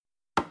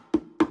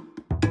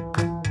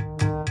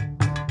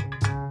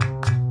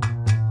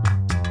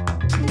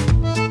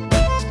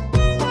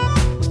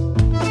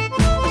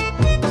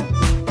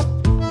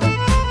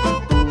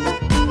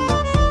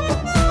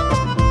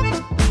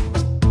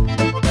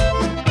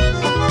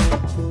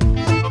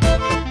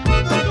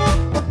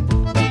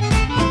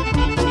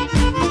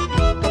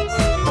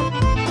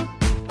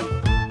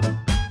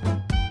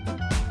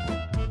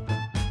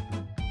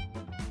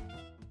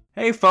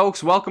Hey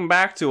folks, welcome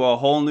back to a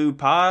whole new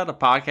pod, a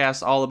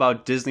podcast all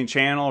about Disney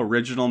Channel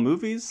original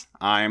movies.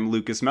 I'm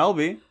Lucas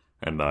Melby.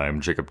 And I'm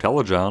Jacob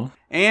Telejohn.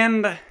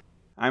 And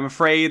I'm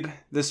afraid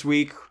this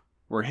week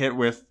we're hit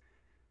with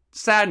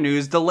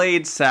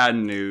delayed sad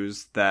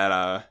news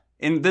that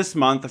in this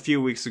month, a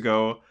few weeks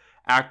ago,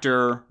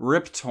 actor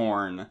Rip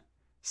Torn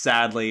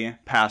sadly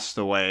passed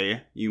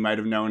away. You might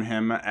have known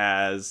him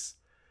as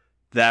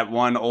that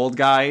one old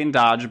guy in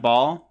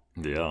Dodgeball.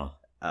 Yeah.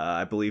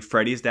 I believe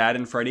Freddy's Dad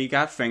and Freddy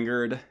Got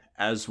Fingered,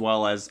 as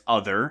well as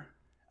other.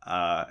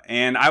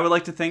 And I would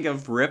like to think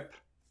of Rip,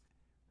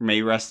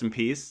 may rest in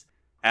peace,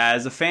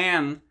 as a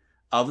fan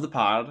of the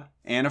pod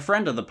and a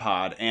friend of the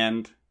pod.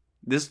 And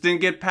this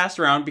didn't get passed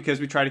around because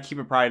we try to keep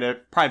it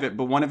private,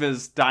 but one of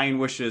his dying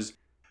wishes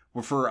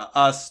were for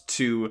us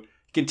to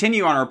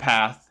continue on our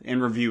path in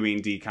reviewing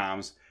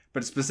DCOMs,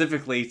 but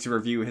specifically to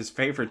review his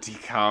favorite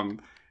DCOM,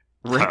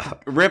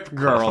 Rip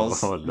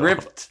Girls. Oh, no.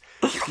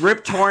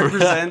 Rip Torn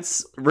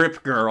presents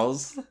Rip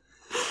Girls,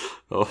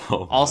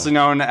 also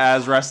known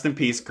as Rest in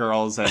Peace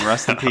Girls and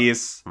Rest in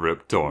Peace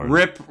Rip Torn.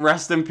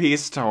 Rest in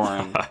Peace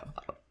Torn.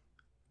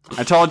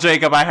 I told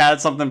Jacob I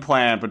had something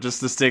planned, but just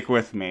to stick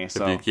with me.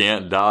 So. If you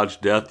can't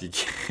dodge death, you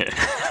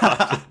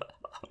can't.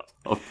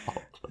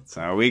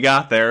 So we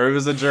got there. It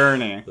was a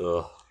journey.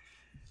 Ugh.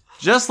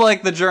 Just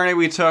like the journey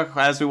we took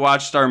as we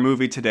watched our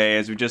movie today,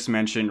 as we just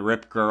mentioned,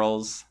 Rip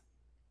Girls.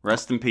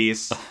 Rest in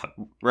peace.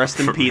 Rest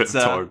in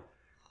pizza.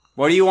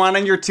 What do you want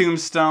on your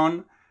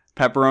tombstone?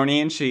 Pepperoni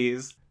and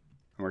cheese.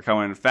 We're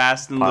coming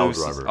fast and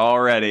loose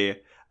already.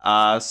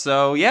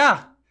 So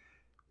yeah,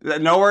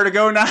 nowhere to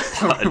go now.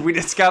 We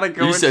just gotta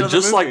go. You said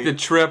just movie. like the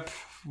trip,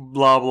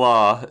 blah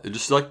blah.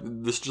 Just like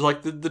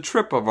the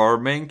trip of our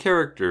main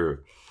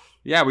character.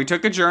 Yeah, we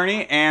took a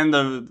journey, and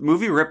the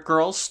movie Rip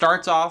Girls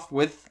starts off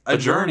with a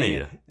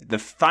journey. The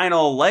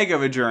final leg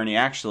of a journey,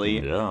 actually.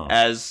 Yeah.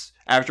 As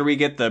after we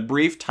get the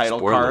brief title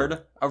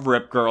card of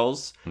Rip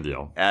Girls.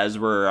 Yeah. As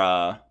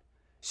we're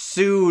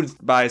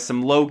soothed by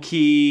some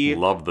low-key,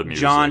 love the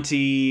music,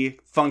 jaunty,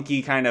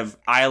 funky kind of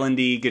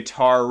islandy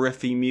guitar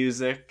riffy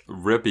music.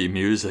 Rippy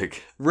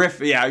music.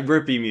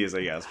 Rippy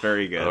music, yes.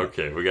 Very good.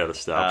 Okay, we gotta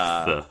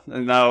stop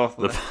No.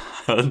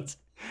 the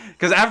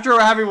Because after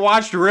having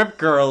watched Rip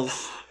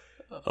Girls...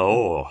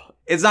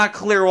 it's not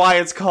clear why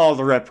it's called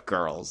Rip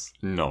Girls.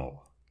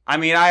 No. I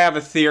mean, I have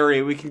a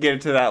theory. We can get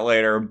into that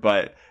later,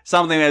 but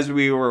something as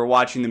we were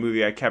watching the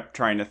movie I kept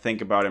trying to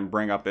think about and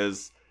bring up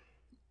is,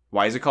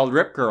 why is it called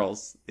Rip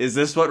Girls? Is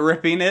this what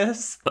ripping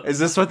is? Is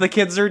this what the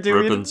kids are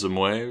doing? Ripping some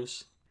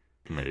waves?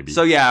 Maybe.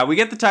 So yeah, we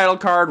get the title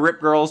card, Rip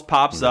Girls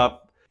pops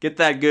up, get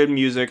that good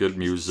music. Good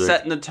music.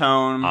 Setting the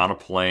tone. On a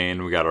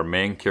plane, we got our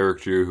main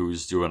character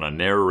who's doing a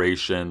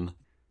narration.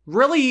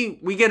 Really,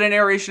 we get a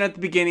narration at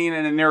the beginning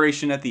and a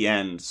narration at the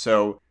end.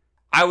 So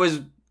I was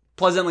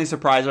pleasantly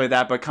surprised by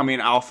that, but coming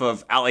off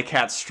of Alley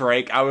Cat's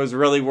strike, I was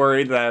really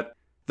worried that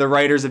the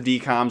writers of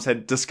DCOMs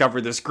had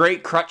discovered this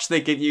great crutch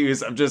they could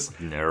use of just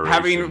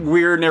having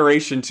weird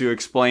narration to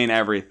explain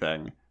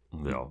everything.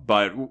 Yeah.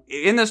 But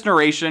in this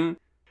narration,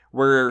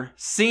 we're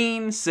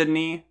seeing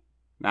Sydney,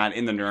 not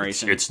in the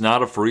narration. It's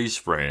not a freeze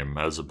frame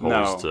as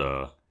opposed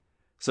to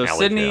So Alley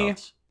Sydney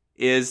Cat's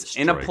is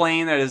in a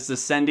plane that is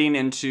descending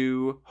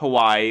into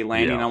Hawaii,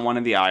 landing on one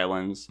of the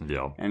islands.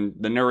 Yeah. And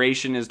the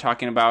narration is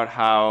talking about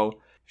how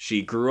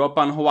she grew up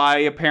on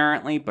Hawaii,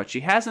 apparently, but she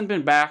hasn't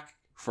been back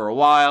for a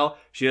while.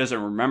 She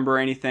doesn't remember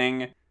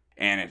anything.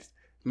 And it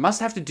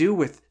must have to do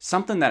with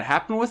something that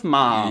happened with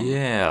Mom.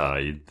 Yeah,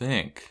 you'd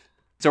think.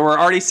 So we're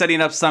already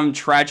setting up some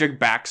tragic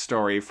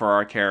backstory for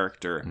our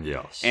character.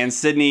 Yes. And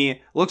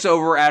Sydney looks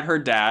over at her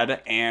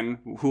dad, and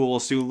who we'll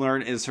soon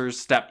learn is her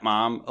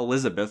stepmom,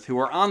 Elizabeth, who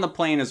are on the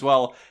plane as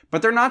well.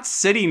 But they're not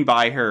sitting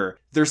by her.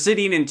 They're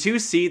sitting in two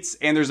seats,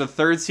 and there's a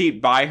third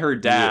seat by her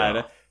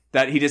dad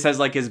that he just has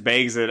like his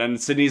bags in,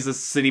 and Sydney's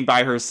just sitting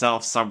by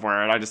herself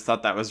somewhere. And I just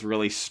thought that was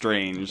really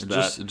strange.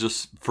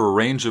 Just for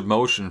range of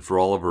motion for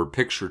all of her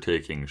picture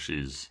taking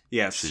she's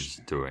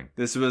doing.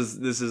 This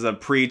is a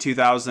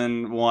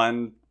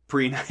pre-2001,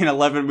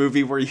 pre-9/11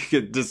 movie where you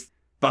could just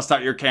bust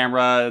out your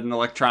camera and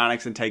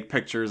electronics and take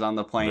pictures on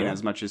the plane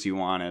as much as you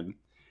wanted.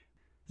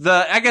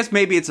 I guess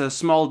maybe it's a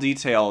small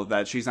detail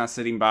that she's not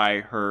sitting by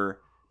her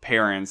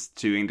parents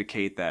to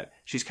indicate that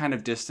she's kind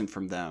of distant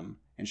from them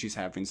and she's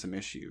having some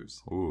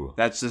issues. Ooh.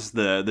 That's just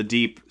the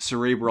deep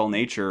cerebral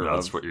nature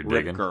of what you're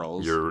Rip digging.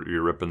 Girls.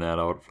 You're ripping that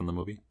out from the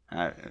movie?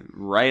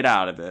 Right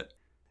out of it.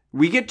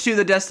 We get to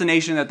the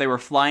destination that they were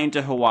flying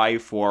to Hawaii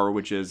for,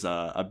 which is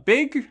a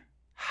big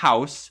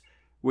house,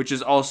 which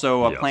is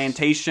also a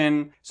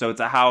plantation. So it's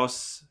a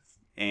house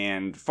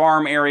and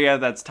farm area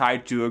that's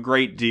tied to a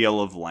great deal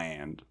of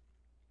land.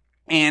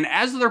 And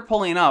as they're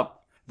pulling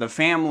up, the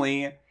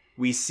family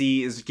we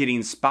see is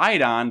getting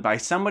spied on by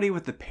somebody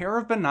with a pair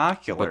of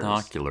binoculars.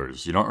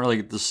 Binoculars. You don't really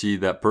get to see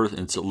that person.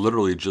 It's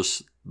literally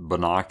just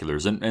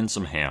binoculars and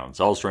some hands.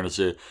 I was trying to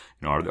say,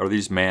 are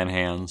these man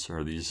hands? Or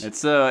are these?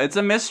 It's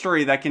a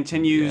mystery that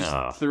continues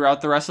throughout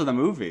the rest of the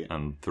movie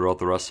and throughout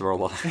the rest of our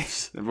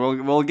lives.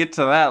 We'll get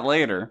to that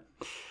later.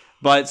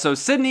 But so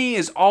Sydney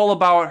is all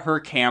about her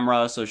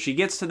camera. So she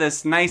gets to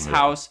this nice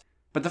house.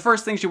 But the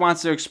first thing she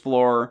wants to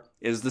explore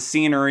is the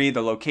scenery,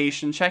 the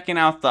location, checking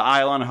out the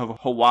island of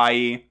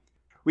Hawaii.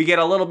 We get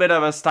a little bit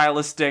of a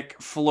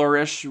stylistic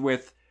flourish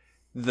with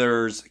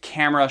there's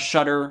camera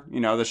shutter,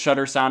 the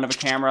shutter sound of a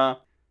camera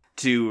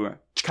to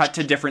cut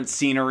to different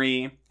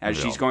scenery as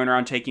she's going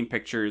around taking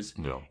pictures.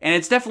 Yeah. And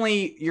it's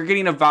definitely, you're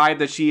getting a vibe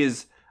that she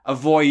is a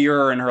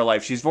voyeur in her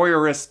life. She's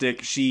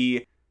voyeuristic.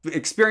 She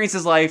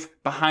experiences life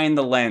behind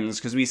the lens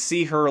because we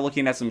see her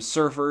looking at some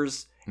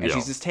surfers and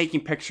she's just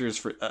taking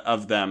pictures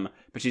of them,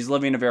 but she's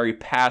living a very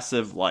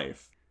passive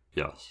life.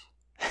 Yes.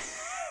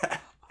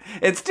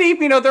 It's deep.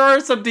 There are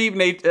some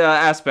deep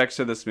aspects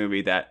to this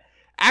movie that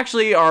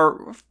actually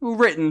are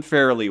written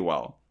fairly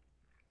well.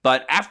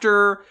 But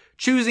after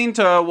choosing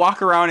to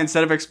walk around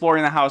instead of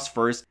exploring the house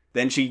first,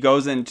 then she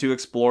goes in to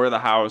explore the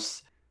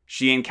house.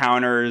 She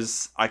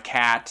encounters a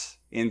cat.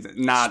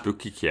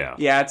 Spooky cat.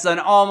 Yeah, it's an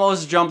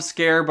almost jump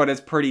scare, but it's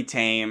pretty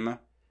tame.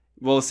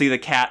 We'll see the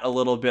cat a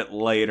little bit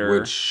later.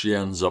 Which she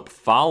ends up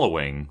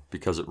following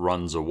because it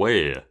runs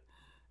away.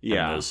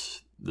 Yeah. And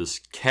this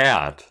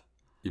cat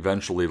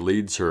eventually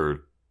leads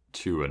her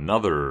to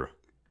another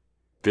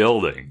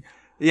building.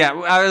 Yeah,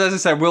 as I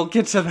said, we'll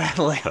get to that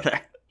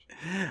later.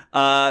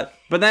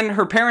 But then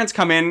her parents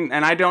come in,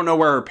 and I don't know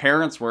where her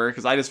parents were,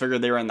 because I just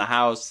figured they were in the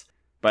house.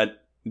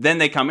 But then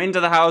they come into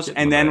the house,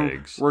 and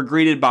then we're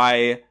greeted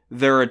by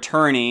their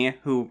attorney,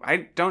 who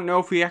I don't know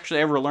if we actually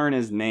ever learn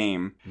his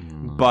name.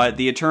 But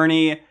the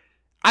attorney,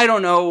 I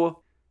don't know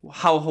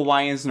how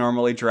Hawaiians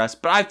normally dress,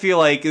 but I feel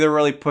like they're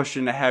really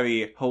pushing a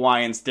heavy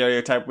Hawaiian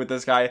stereotype with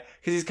this guy,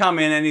 because he's come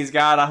in and he's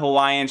got a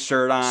Hawaiian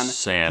shirt on.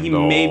 Sandals.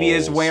 He maybe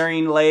is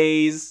wearing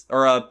leis,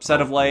 or a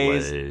set of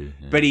leis,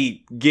 but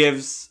he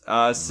gives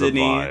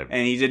Sydney,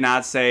 and he did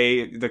not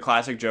say the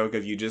classic joke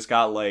of "you just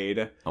got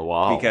laid." Oh,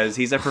 wow. Because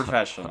he's a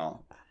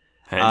professional.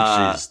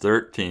 And she's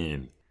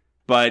 13.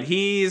 But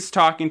he's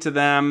talking to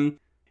them,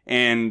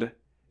 and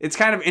it's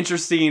kind of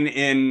interesting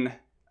in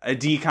a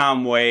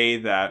DCOM way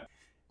that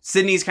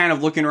Sydney's kind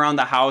of looking around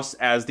the house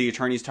as the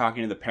attorney's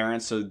talking to the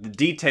parents. So the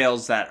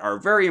details that are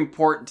very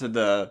important to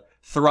the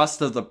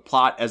thrust of the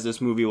plot as this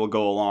movie will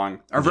go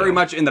along are very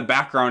much in the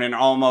background and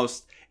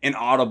almost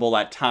inaudible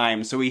at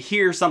times. So we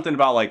hear something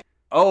about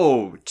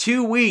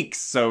 2 weeks.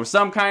 So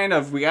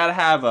we got to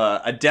have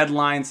a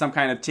deadline, some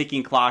kind of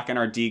ticking clock in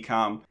our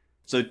DCOM.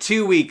 So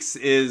 2 weeks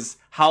is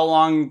how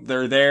long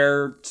they're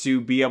there to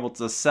be able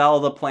to sell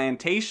the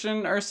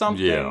plantation or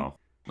something. Yeah.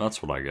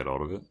 That's what I get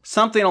out of it.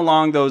 Something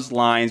along those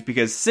lines,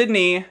 because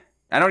Sydney,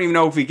 I don't even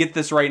know if we get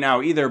this right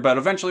now either, but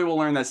eventually we'll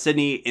learn that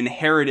Sydney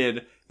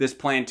inherited this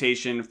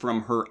plantation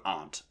from her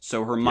aunt.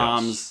 So her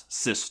mom's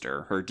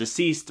sister, her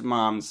deceased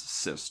mom's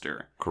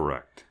sister.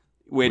 Correct.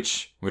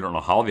 Which... We don't know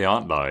how the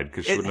aunt died,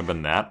 because she wouldn't have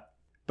been that.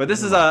 But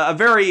this is a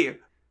very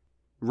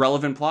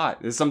relevant plot.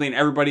 It's something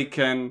everybody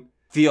can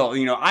feel.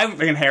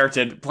 I've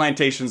inherited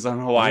plantations in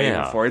Hawaii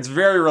before. It's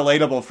very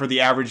relatable for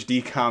the average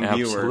DCOM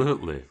viewer.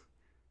 Absolutely.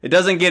 It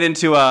doesn't get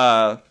into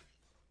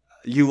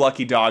You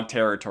Lucky Dog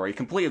territory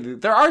completely.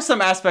 There are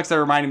some aspects that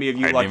reminded me of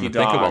You Lucky Dog. I didn't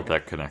even think about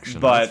that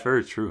connection. That's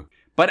very true.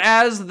 But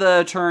as the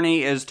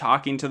attorney is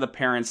talking to the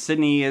parents,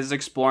 Sydney is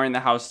exploring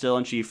the house still,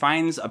 and she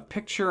finds a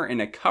picture in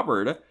a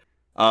cupboard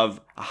of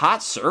a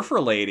hot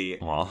surfer lady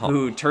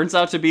who turns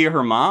out to be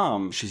her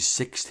mom. She's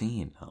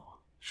 16. Oh.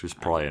 She was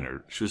probably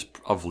she was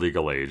of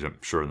legal age, I'm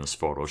sure, in this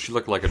photo. She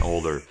looked like she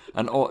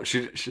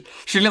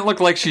didn't look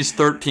like she's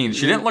 13.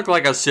 She didn't look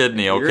like a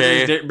Sydney,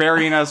 okay? You're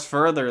burying us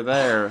further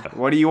there.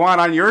 What do you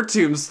want on your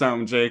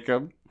tombstone,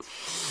 Jacob?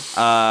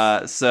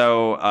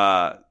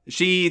 So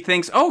she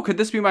thinks, could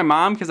this be my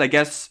mom? Because I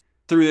guess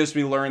through this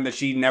we learned that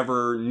she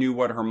never knew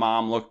what her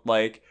mom looked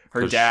like.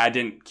 Her dad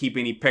didn't keep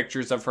any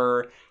pictures of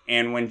her.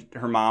 And when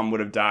her mom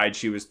would have died,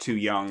 she was too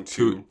young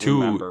to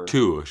remember.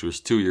 She was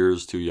 2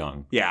 years too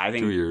young. Yeah, I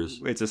think 2 years.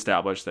 It's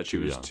established that she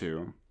was young.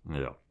 2.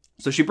 Yeah.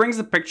 So she brings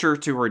the picture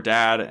to her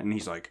dad, and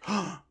he's like,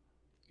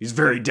 he's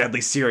very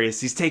deadly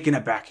serious. He's taken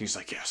it back. He's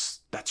like,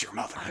 yes, that's your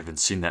mother. I haven't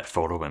seen that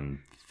photo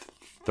in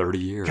 30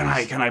 years.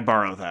 Can I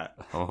borrow that?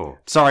 Oh.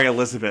 Sorry,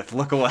 Elizabeth,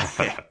 look away.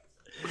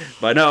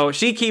 But no,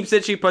 she keeps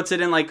it. She puts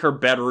it in her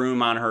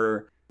bedroom on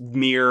her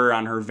mirror,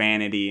 on her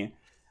vanity.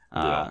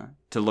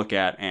 To look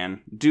at and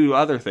do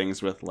other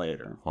things with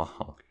later.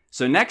 Wow.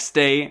 So next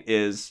day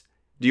is...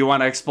 Do you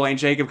want to explain,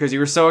 Jacob? Because you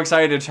were so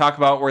excited to talk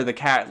about where the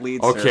cat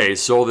leads her. Okay,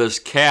 so this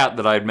cat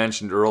that I had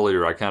mentioned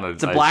earlier,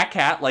 It's a black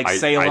cat, like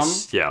Salem.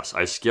 Yes,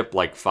 I skipped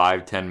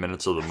 5-10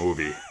 minutes of the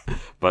movie.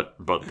 but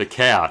the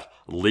cat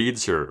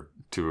leads her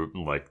to,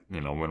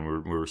 when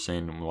we were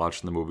saying, when we were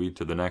watching the movie,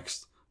 to the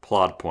next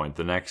plot point,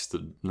 the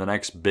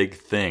next big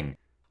thing,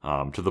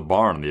 to the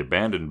barn, the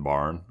abandoned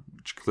barn,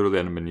 which clearly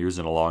hadn't been used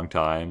in a long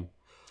time.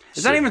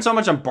 It's not even so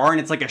much a barn,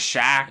 it's like a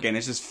shack, and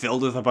it's just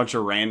filled with a bunch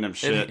of random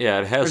shit.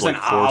 It has There's an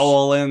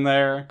owl in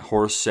there.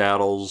 Horse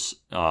saddles,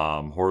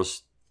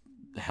 horse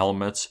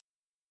helmets,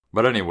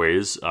 But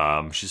anyways,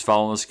 she's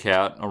following this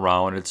cat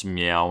around. It's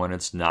meowing.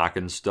 It's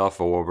knocking stuff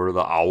over.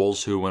 The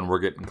owl's hooing. We're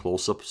getting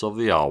close-ups of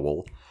the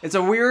owl. It's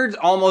a weird,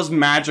 almost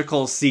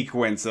magical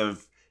sequence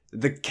of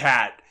the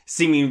cat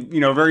seeming,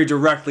 very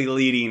directly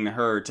leading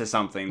her to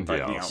something.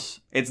 But,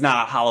 it's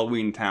not a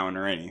Halloween Town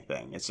or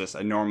anything. It's just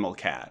a normal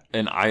cat.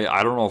 And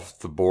I don't know if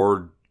the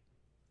board...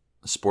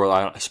 Spoiler,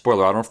 I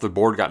don't know if the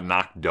board got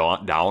knocked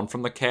down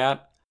from the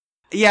cat.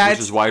 Yeah,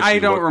 I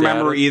don't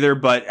remember either,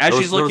 but as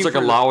she's looking there was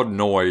like a loud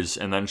noise,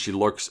 and then she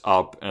looks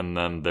up, and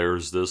then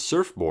there's this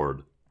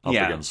surfboard up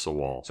against the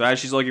wall. So as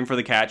she's looking for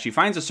the cat, she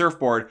finds a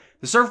surfboard.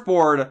 The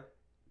surfboard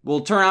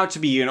will turn out to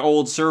be an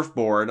old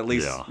surfboard, at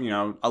least,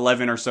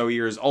 11 or so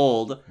years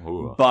old.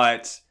 Ooh.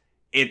 But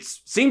it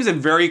seems in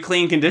very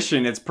clean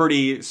condition. It's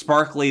pretty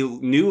sparkly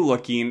new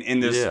looking in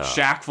this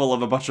shack full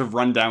of a bunch of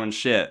rundown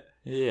shit.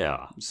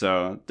 Yeah.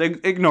 So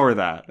ignore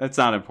that. That's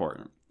not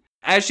important.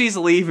 As she's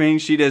leaving,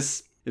 she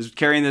just is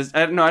carrying this.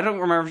 I don't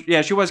remember.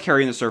 Yeah, she was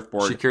carrying the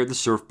surfboard. She carried the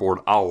surfboard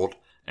out,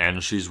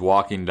 and she's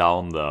walking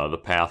down the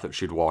path that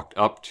she'd walked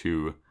up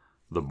to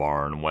the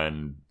barn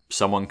when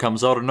someone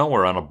comes out of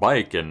nowhere on a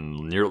bike,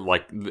 and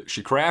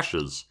she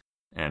crashes.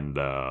 And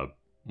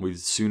we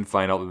soon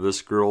find out that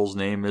this girl's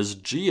name is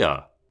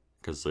Gia,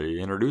 because they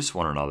introduce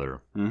one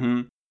another.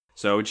 Mm-hmm.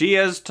 So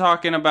Gia's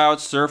talking about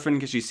surfing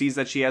because she sees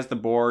that she has the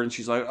board, and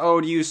she's like,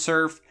 "Oh, do you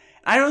surf?"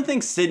 I don't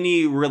think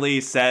Sydney really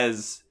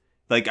says,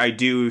 like, I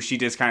do. She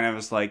just kind of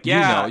is like,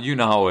 yeah. You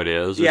know how it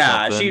is.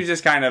 Yeah, something. She was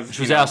just kind of...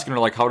 She was asking her,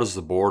 like, how does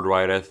the board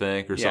ride, I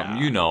think, or something.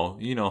 You know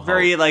how...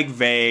 Very,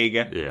 vague.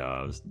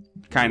 Yeah.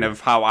 Kind of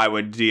how I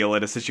would deal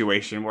in a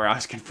situation where I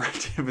was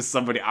confronted with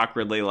somebody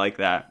awkwardly like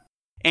that.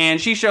 And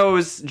she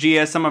shows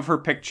Gia some of her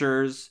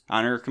pictures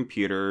on her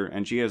computer,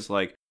 and Gia's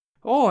like,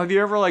 "Oh, have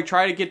you ever,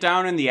 tried to get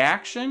down in the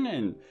action?"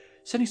 And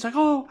Sydney's like,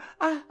 "Oh,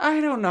 I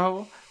don't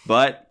know."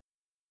 But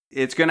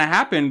it's going to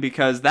happen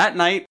because that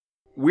night,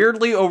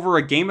 weirdly, over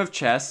a game of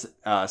chess,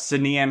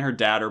 Sydney and her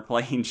dad are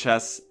playing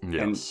chess.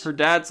 Yes. And her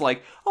dad's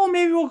like, "Oh,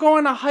 maybe we'll go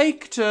on a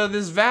hike to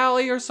this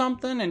valley or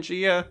something." And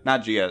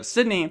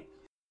Sydney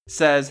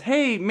says,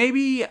 "Hey,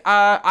 maybe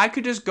I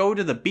could just go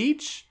to the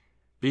beach."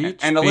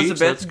 And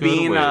Elizabeth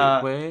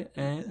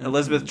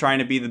Elizabeth trying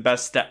to be the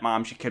best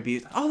stepmom she could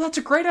be. "Oh, that's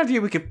a great idea.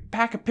 We could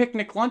pack a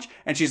picnic lunch."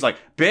 And she's like,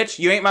 "Bitch,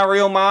 you ain't my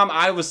real mom.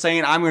 I was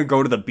saying I'm going to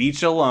go to the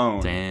beach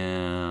alone."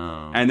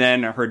 Damn. And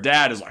then her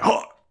dad is like,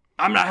 "Oh,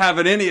 I'm not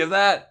having any of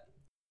that.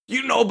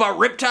 You know about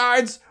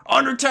riptides,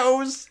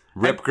 undertows,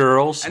 rip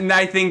girls." And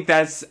I think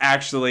that's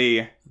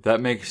actually... That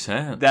makes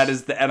sense. That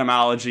is the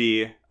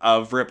etymology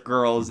of rip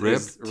girls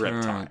is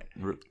riptide.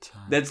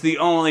 That's the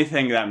only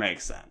thing that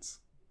makes sense.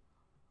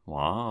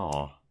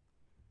 Wow.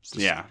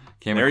 Yeah.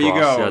 There you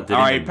go. All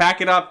right,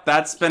 pack it up.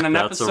 That's been an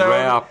episode. That's a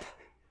wrap.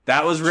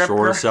 That was Rip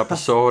Shortest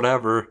episode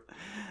ever.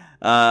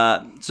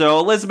 So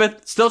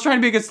Elizabeth, still trying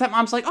to be a good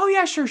stepmom's like, "Oh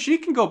yeah, sure, she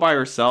can go by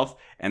herself."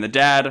 And the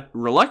dad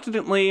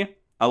reluctantly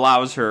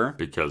allows her.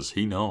 Because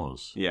he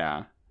knows.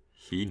 Yeah.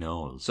 He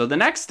knows. So the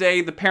next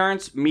day, the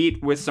parents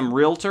meet with some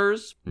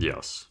realtors.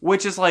 Yes.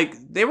 Which is like,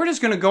 they were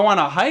just going to go on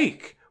a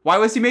hike. Why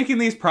was he making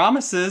these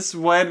promises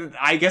when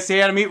I guess he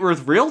had to meet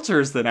with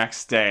realtors the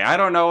next day? I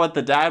don't know what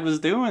the dad was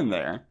doing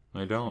there.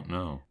 I don't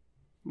know.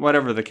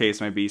 Whatever the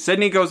case may be.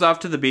 Sydney goes off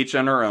to the beach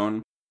on her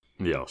own.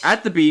 Yes.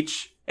 At the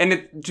beach,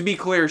 and to be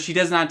clear, she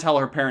does not tell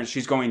her parents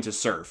she's going to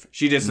surf.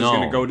 She just is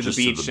going to go to the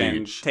beach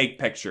and take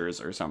pictures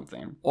or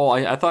something. Oh,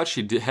 I thought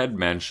she had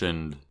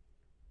mentioned...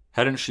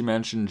 Hadn't she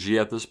mentioned G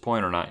at this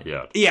point or not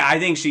yet? Yeah, I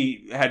think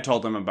she had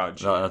told them about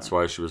G. No, that's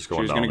why she was going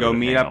She was going to go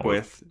meet up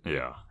with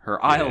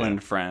her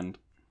island friend.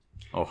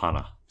 Oh,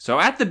 Hannah. So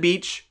at the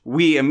beach,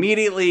 we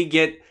immediately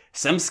get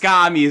some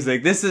ska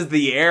music. This is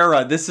the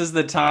era. This is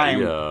the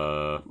time.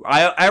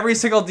 Every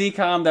single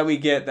DCOM that we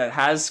get that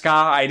has ska,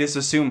 I just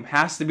assume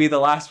has to be the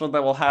last one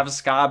that will have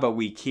ska, but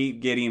we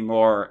keep getting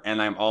more,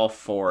 and I'm all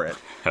for it.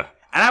 And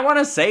I want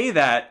to say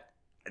that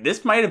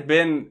this might have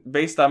been,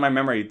 based on my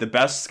memory, the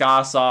best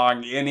ska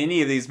song in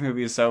any of these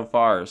movies so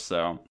far,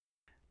 so...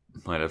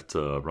 Might have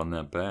to run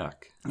that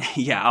back.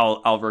 Yeah,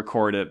 I'll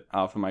record it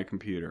off of my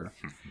computer.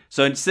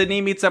 So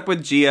Sydney meets up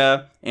with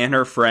Gia and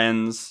her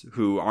friends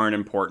who aren't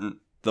important.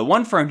 The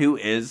one friend who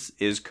is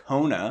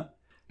Kona,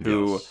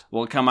 who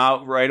will come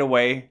out right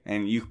away,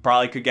 and you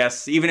probably could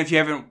guess, even if you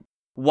haven't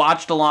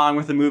watched along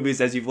with the movies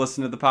as you've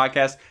listened to the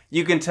podcast,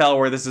 you can tell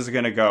where this is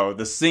going to go.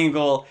 The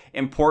single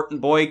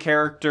important boy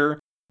character,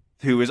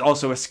 who is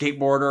also a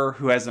skateboarder,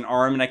 who has an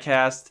arm in a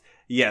cast.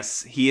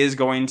 Yes, he is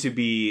going to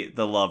be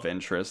the love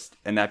interest,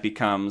 and that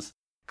becomes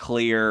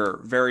clear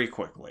very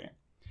quickly.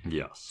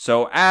 Yes.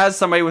 So as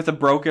somebody with a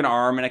broken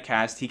arm and a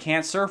cast, he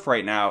can't surf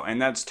right now,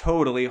 and that's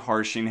totally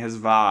harshing his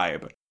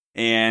vibe.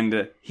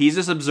 And he's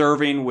just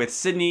observing with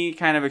Sydney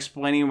kind of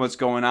explaining what's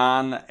going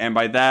on, and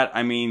by that,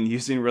 I mean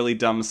using really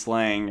dumb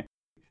slang.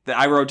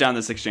 I wrote down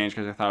this exchange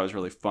because I thought it was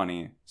really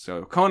funny.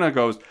 So Kona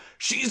goes,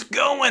 "She's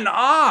going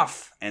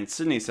off!" And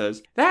Sydney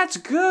says, "That's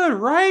good,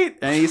 right?"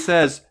 And he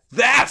says,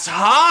 "That's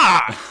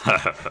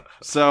hot!"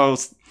 So,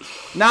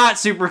 not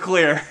super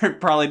clear,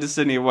 probably to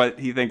Sydney, what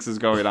he thinks is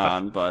going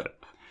on. But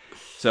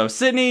so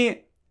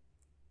Sydney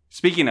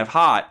speaking of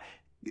hot,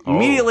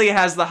 immediately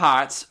has the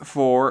hots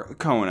for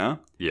Kona.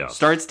 Yeah.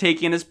 Starts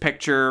taking his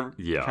picture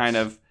kind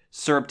of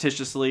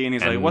surreptitiously, and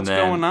he's like, what's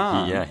going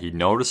on? He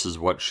notices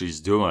what she's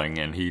doing,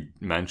 and he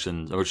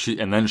mentions,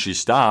 and then she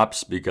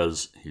stops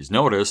because he's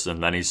noticed,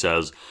 and then he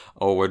says,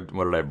 oh, what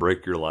did I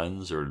break your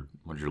lens? Or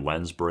would your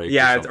lens break?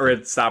 Yeah, or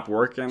it stopped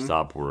working.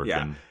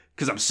 Yeah.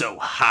 Because I'm so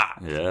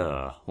hot.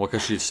 Yeah. Well,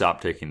 because she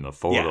stopped taking the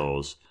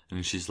photos,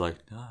 and she's like,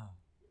 no.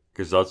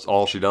 Because that's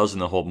all she does in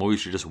the whole movie.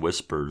 She just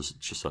whispers.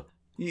 It's just a...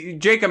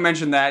 Jacob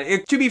mentioned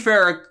that. To be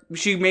fair,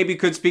 she maybe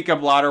could speak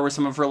up louder with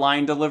some of her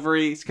line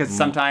deliveries, because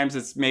sometimes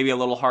it's maybe a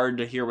little hard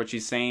to hear what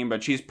she's saying,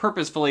 but she's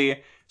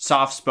purposefully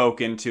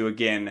soft-spoken to,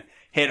 again,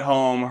 hit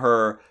home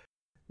her,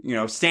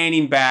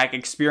 standing back,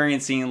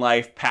 experiencing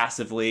life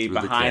passively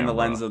behind the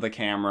lens of the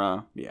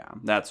camera. Yeah,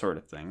 that sort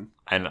of thing.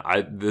 And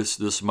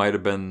this might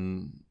have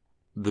been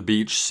the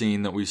beach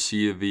scene that we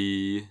see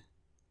the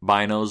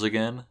binos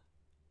again.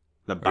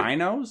 The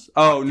binos?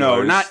 Oh,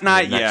 no, not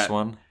yet. Next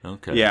one?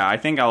 Okay. Yeah, I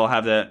think I'll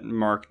have that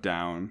marked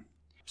down.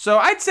 So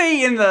I'd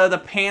say in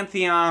the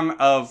pantheon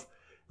of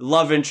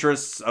love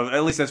interests,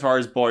 at least as far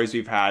as boys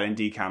we've had in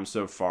DCOM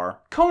so far,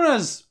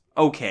 Kona's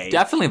okay.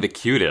 Definitely the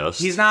cutest.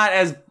 He's not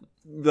as,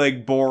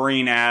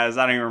 boring as,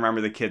 I don't even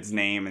remember the kid's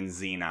name in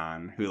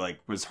Xenon, who,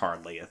 was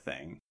hardly a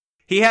thing.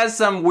 He has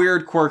some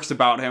weird quirks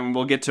about him.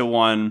 We'll get to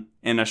one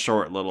in a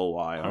short little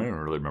while. I don't even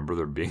really remember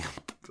there being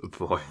a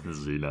boy in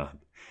Xenon.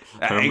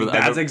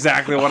 That's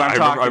exactly what I'm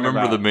talking about. I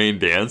remember the main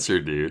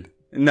dancer, dude.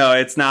 No,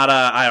 it's not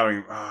I don't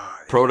even...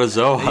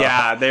 Protozoa.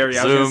 Yeah, I was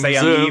going to say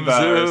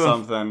amoeba or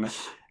something.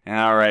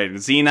 All right,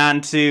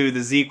 Xenon 2,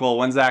 the sequel.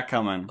 When's that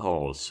coming?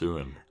 Oh,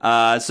 soon.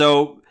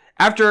 So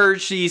after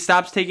she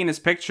stops taking his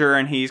picture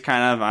and he's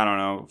kind of, I don't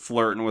know,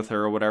 flirting with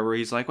her or whatever,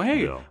 he's like, well,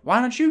 hey, why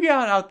don't you get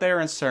out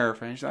there and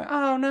surf? And she's like,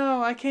 oh,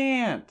 no, I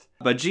can't.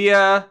 But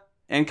Gia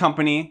and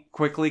company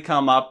quickly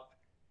come up,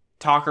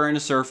 talk her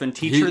into surfing,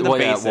 teach her the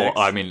basics. Yeah, well,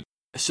 I mean...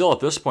 Still, at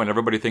this point,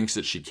 everybody thinks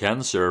that she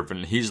can surf,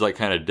 and he's,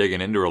 kind of digging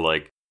into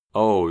her,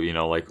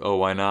 oh,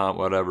 why not,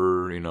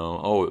 whatever,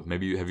 oh,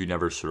 maybe have you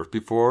never surfed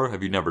before?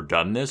 Have you never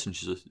done this? And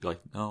she's just like,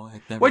 no,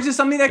 I've never. Which is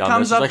something that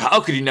comes up. How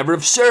could you never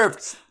have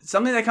surfed?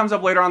 Something that comes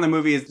up later on in the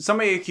movie is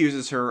somebody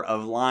accuses her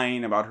of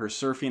lying about her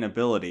surfing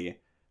ability.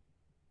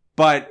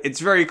 But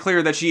it's very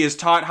clear that she is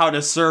taught how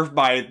to surf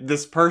by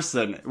this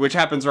person, which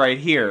happens right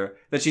here,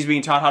 that she's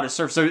being taught how to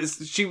surf. So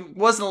she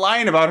wasn't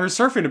lying about her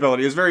surfing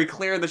ability. It was very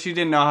clear that she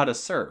didn't know how to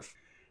surf.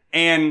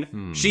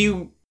 And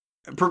she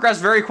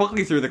progressed very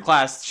quickly through the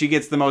class. She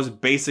gets the most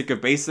basic of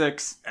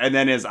basics and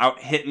then is out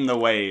hitting the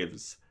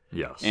waves.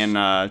 Yes. In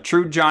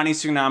true Johnny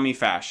Tsunami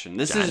fashion.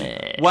 This is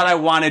what I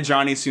wanted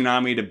Johnny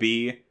Tsunami to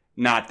be.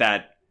 Not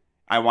that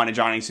I wanted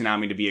Johnny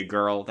Tsunami to be a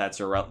girl. That's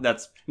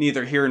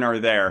neither here nor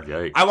there.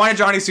 Yikes. I wanted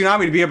Johnny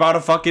Tsunami to be about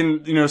a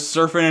fucking,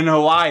 surfing in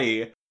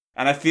Hawaii.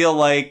 And I feel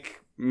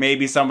like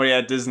maybe somebody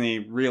at Disney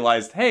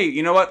realized, hey,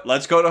 you know what?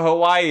 Let's go to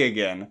Hawaii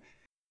again.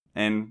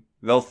 And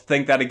they'll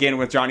think that again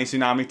with Johnny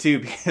Tsunami too,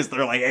 because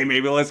they're like, hey,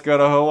 maybe let's go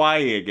to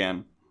Hawaii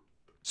again.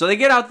 So they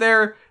get out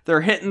there, they're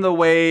hitting the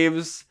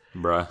waves.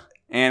 Bruh.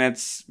 And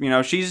it's,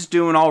 she's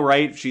doing all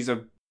right.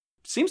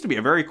 Seems to be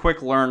a very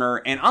quick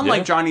learner. And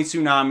unlike Johnny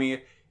Tsunami,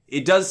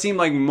 it does seem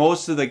like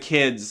most of the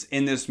kids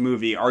in this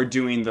movie are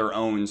doing their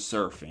own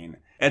surfing.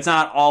 It's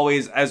not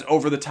always as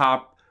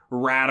over-the-top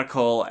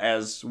radical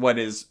as what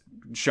is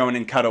shown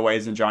in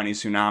cutaways in Johnny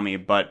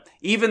Tsunami. But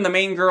even the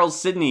main girl,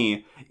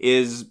 Sydney,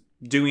 is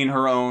doing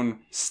her own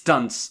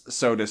stunts,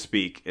 so to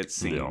speak, it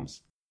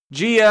seems.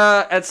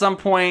 Gia, at some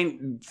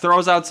point,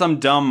 throws out some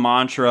dumb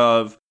mantra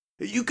of,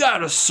 you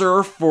gotta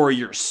surf for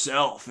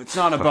yourself. It's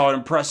not about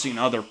impressing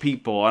other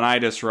people. And I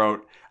just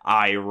wrote,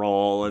 eye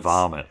roll.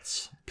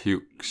 Vomits.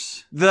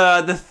 Pukes.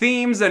 The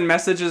themes and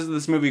messages of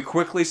this movie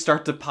quickly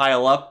start to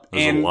pile up.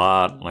 There's a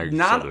lot,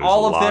 not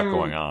all of them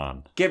going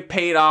on. Get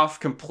paid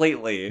off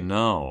completely.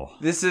 No.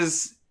 This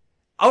is...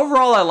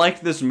 Overall, I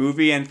liked this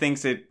movie and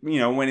thinks it,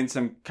 went in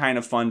some kind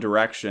of fun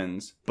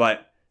directions.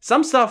 But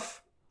some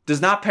stuff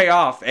does not pay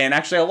off, and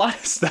actually a lot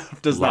of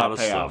stuff does not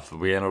pay off.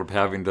 We ended up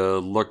having to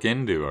look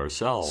into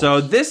ourselves.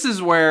 So this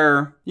is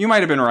where, you might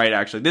have been right,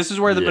 actually. This is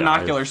where the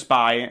binocular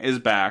spy is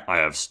back. I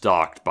have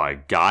stalked by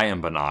Guy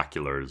in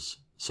binoculars.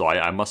 So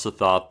I must have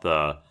thought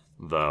the...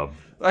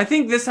 I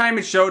think this time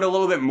it showed a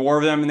little bit more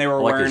of them, and they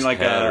were wearing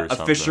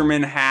a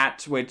fisherman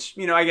hat, which,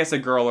 I guess a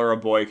girl or a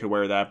boy could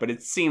wear that, but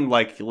it seemed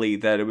likely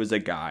that it was a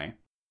guy.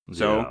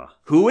 So,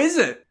 who is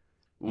it?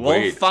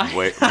 We'll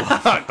find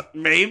out.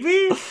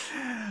 Maybe?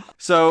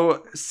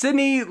 So,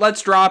 Sydney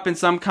lets drop in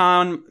some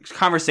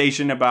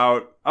conversation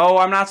about, oh,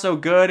 I'm not so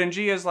good, and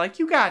Gia's like,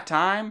 you got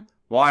time.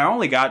 Well, I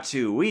only got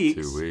 2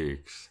 weeks. 2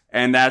 weeks.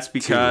 And that's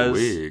because...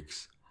 2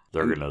 weeks.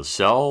 They're going to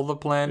sell the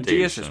plantation.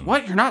 Gia says,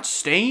 what? You're not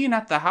staying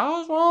at the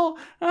house? Well,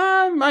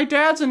 my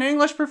dad's an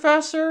English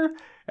professor.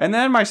 And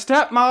then my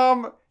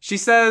stepmom, she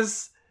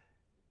says,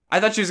 I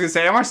thought she was going to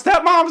say, my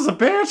stepmom's a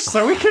bitch,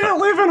 so we can't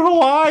live in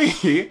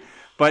Hawaii.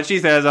 But she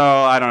says, oh,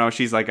 I don't know.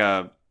 She's like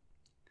I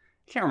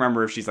can't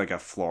remember if she's like a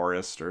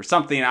florist or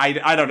something.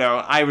 I don't know.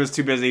 I was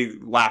too busy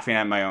laughing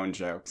at my own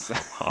jokes.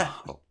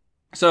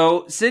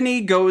 So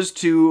Sydney goes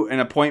to an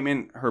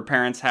appointment her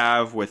parents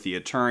have with the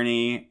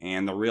attorney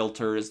and the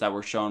realtors that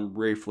were shown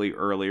briefly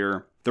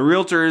earlier. The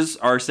realtors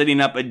are setting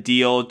up a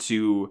deal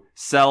to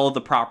sell the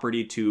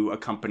property to a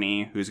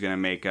company who's going to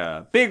make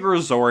a big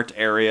resort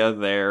area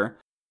there.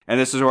 And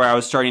this is where I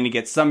was starting to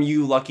get some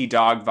You Lucky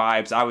Dog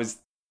vibes. I was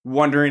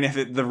wondering if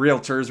the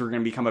realtors were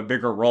going to become a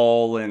bigger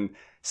role and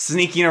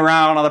sneaking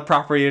around on the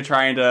property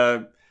trying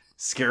to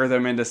scare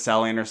them into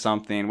selling or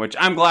something, which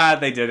I'm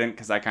glad they didn't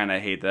because I kind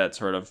of hate that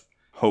sort of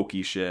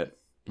hokey shit.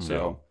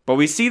 So, But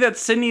we see that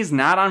Sydney's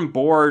not on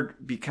board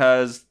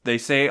because they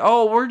say,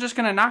 oh, we're just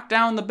going to knock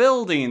down the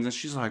buildings. And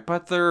she's like,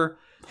 but they're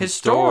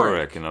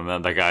historic. And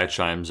then the guy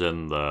chimes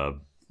in, the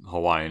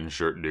Hawaiian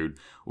shirt dude.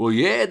 Well,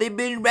 yeah, they've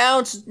been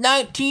around since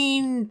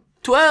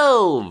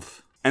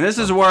 1912. And this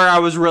is where I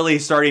was really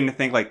starting to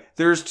think, like,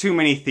 there's too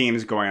many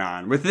themes going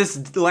on. With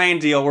this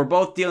land deal, we're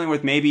both dealing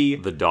with maybe...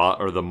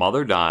 the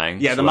mother dying.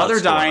 Yeah, the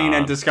mother dying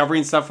and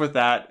discovering stuff with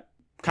that.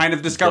 Kind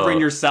of discovering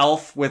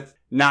yourself with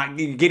not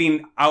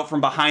getting out from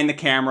behind the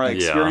camera,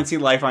 experiencing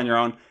life on your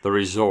own. The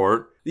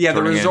resort. Yeah,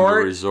 the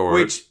resort,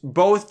 which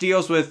both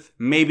deals with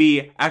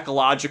maybe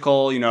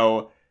ecological,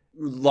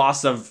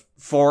 loss of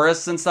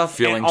forests and stuff.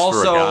 Feelings and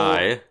also, for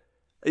a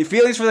guy.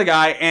 Feelings for the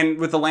guy, and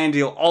with the land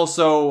deal,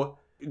 also...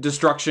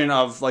 destruction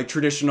of like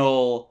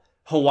traditional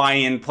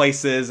Hawaiian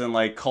places and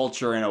like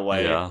culture in a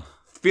way. Yeah.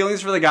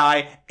 Feelings for the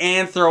guy,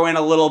 and throw in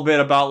a little bit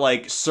about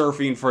like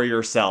surfing for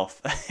yourself.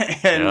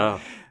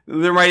 And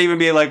there might even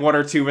be like one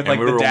or two with like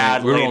the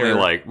dad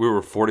later. We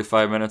were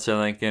 45 minutes,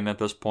 I think, in at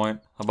this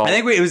point. I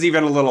think it was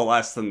even a little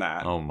less than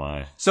that. Oh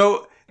my.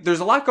 So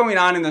there's a lot going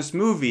on in this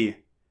movie.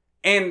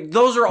 And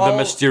those are all... The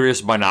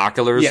mysterious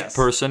binoculars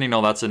person,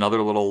 that's another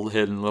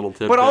hidden little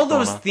tidbit. But all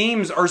those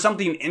themes are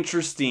something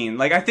interesting.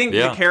 Like, I think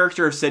the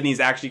character of Sydney is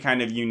actually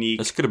kind of unique.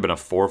 This could have been a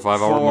 4 or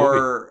 5 hour movie.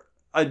 For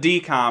a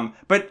DCOM.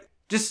 But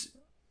just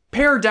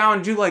pare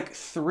down, do like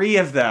 3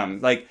 of them.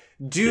 Like,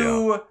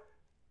 do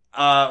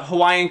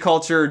Hawaiian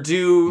culture,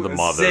 do the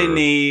mother.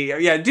 Sydney.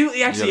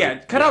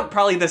 Cut out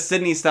probably the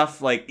Sydney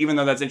stuff, like, even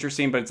though that's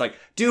interesting, but it's like,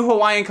 do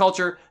Hawaiian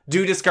culture,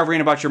 do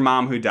discovering about your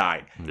mom who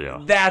died.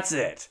 Yeah. That's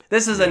it.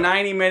 This is a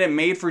 90-minute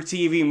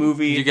made-for-TV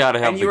movie. You gotta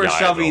have and you the are guy,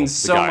 shoving though.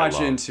 so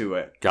much into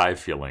it. Guy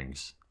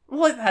feelings.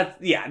 Well,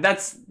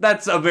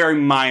 that's a very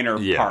minor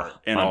part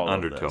in all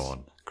undertone.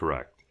 Of this.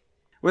 Correct.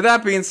 With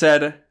that being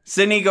said,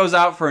 Sydney goes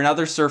out for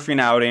another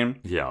surfing outing.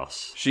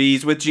 Yes.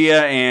 She's with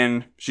Gia,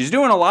 and she's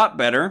doing a lot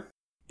better.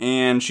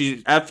 And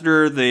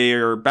after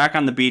they're back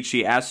on the beach,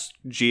 she asks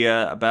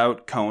Gia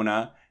about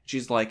Kona.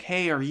 She's like,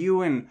 hey, are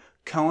you in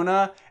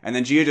Kona? And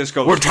then Gia just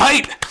goes, we're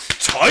tight!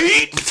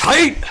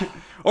 Tight!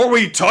 Are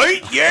we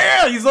tight?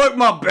 Yeah, he's like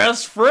my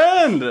best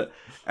friend.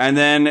 And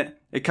then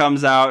it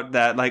comes out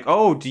that, like,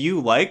 oh, do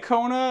you like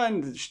Kona?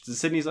 And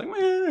Sydney's like,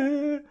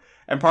 meh.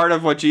 And part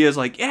of what Gia's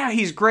like, yeah,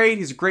 he's great.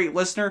 He's a great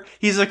listener.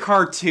 He's a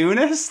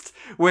cartoonist,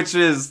 which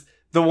is...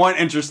 the one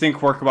interesting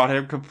quirk about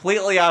him,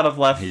 completely out of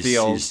left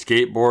field. He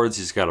skateboards,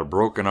 he's got a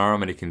broken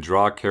arm, and he can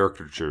draw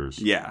caricatures.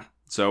 Yeah.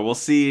 So we'll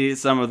see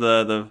some of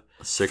the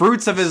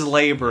fruits of his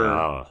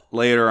labor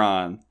later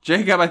on.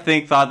 Jacob, I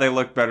think, thought they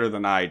looked better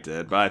than I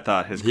did, but I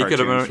thought his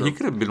cartoons He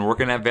could have been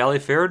working at Valley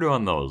Fair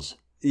doing those.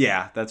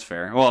 Yeah, that's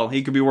fair. Well,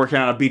 he could be working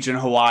on a beach in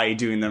Hawaii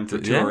doing them for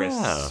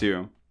tourists,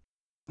 too.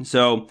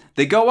 So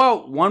they go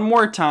out one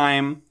more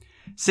time.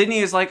 Sydney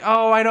is like,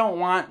 oh, I don't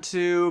want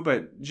to,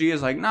 but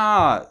Gia's like,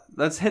 nah,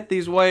 let's hit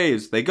these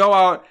waves. They go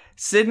out.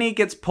 Sydney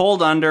gets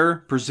pulled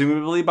under,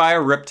 presumably by a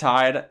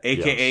riptide,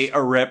 a.k.a.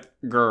 a rip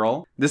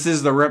girl. This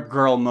is the rip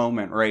girl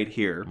moment right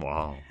here.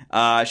 Wow.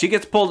 She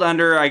gets pulled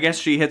under. I guess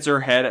she hits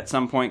her head at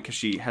some point because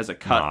she has a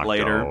cut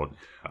later.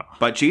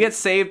 But she gets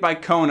saved by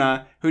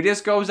Kona, who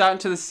just goes out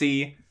into the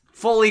sea,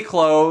 fully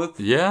clothed.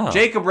 Yeah.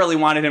 Jacob really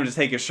wanted him to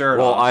take his shirt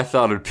off. Well, I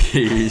thought it'd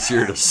be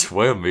easier to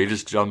swim. He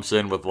just jumps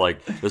in with,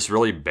 like, this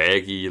really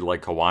baggy,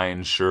 like,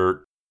 Hawaiian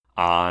shirt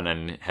on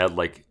and had,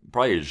 like,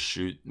 probably his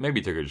shoes. Maybe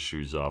he took his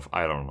shoes off.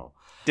 I don't know.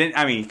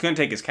 He couldn't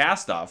take his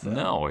cast off, though.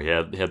 No, he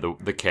had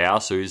the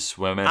cast, so he's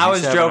swimming. I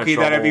was joking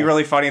that it'd be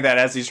really funny that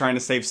as he's trying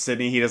to save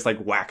Sydney, he just, like,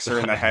 whacks her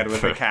in the head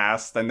with the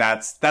cast, and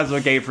that's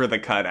what gave her the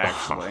cut,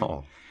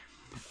 actually.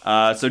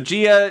 So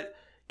Gia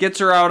gets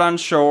her out on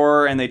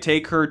shore, and they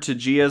take her to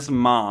Gia's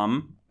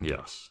mom.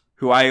 Yes.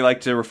 Who I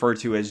like to refer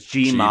to as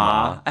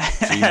G-Ma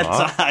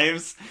at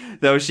times,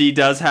 though she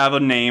does have a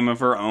name of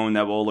her own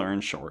that we'll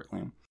learn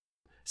shortly.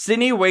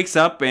 Sydney wakes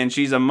up, and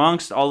she's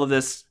amongst all of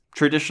this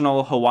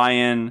traditional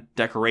Hawaiian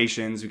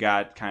decorations. We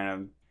got kind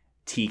of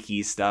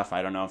tiki stuff.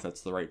 I don't know if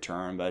that's the right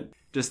term, but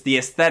just the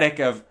aesthetic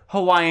of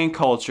Hawaiian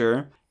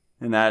culture.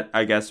 And that,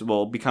 I guess,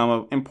 will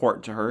become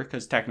important to her,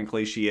 because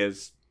technically she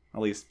is at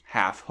least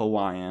half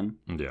Hawaiian.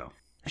 Yeah.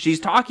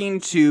 She's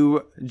talking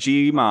to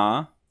Gia's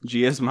mom.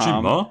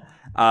 G-Ma?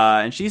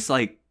 And she's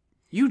like,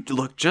 you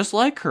look just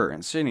like her.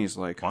 And Sydney's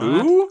like,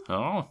 who?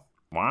 Oh,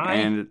 why?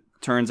 And it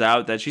turns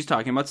out that she's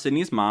talking about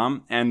Sydney's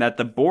mom, and that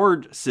the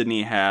board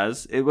Sydney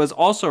has, it was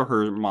also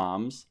her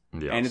mom's.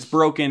 Yes. And it's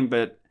broken,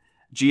 but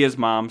Gia's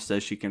mom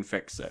says she can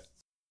fix it.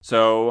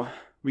 So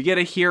we get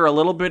to hear a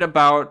little bit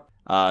about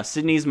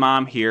Sydney's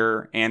mom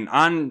here,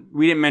 and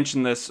we didn't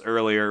mention this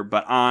earlier,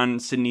 but on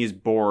Sydney's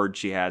board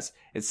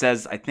it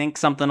says, I think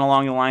something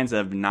along the lines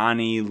of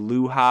Nani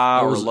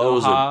Luha or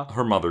Loha.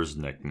 Her mother's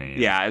nickname.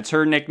 Yeah, it's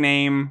her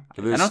nickname.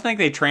 I don't think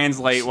they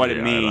translate what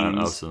it means.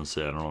 I was going to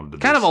say, I don't know.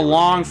 Kind of a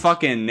long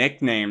fucking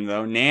nickname,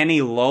 though. Nani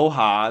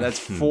Loha. That's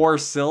 4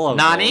 syllables.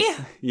 Nani?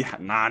 Yeah,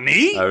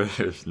 Nani?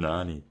 It's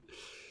Nani.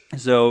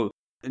 So,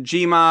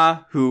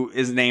 Jima, who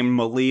is named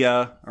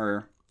Malia,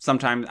 or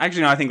sometimes...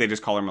 Actually, no, I think they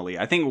just call her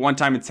Malia. I think one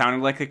time it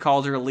sounded like they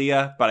called her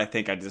Leah, but I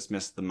think I just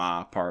missed the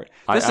Ma part.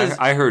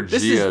 I heard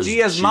this is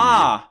Gia's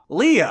Ma,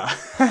 Leah.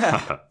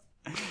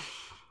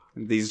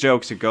 These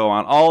jokes could go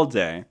on all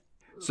day.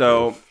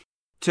 So,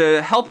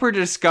 to help her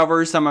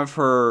discover some of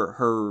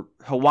her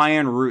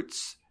Hawaiian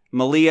roots,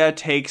 Malia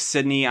takes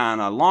Sydney on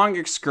a long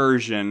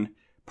excursion,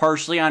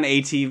 partially on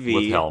ATV.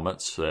 With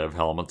helmets. They have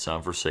helmets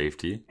on for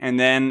safety. And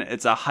then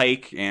it's a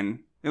hike, and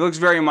it looks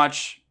very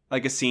much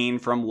like a scene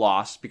from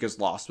Lost, because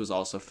Lost was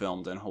also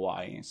filmed in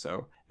Hawaii.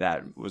 So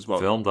that was what...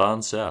 Filmed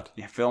on set.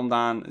 Yeah, filmed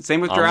on... Same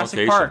with on Jurassic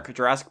location. Park.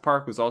 Jurassic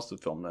Park was also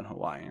filmed in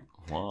Hawaii.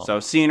 Wow. So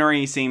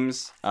scenery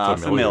seems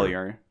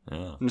familiar.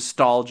 Yeah.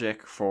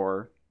 Nostalgic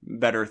for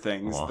better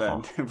things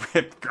than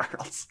ripped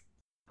girls.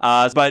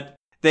 But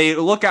they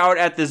look out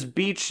at this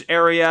beach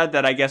area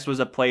that I guess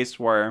was a place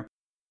where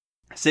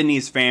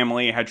Sydney's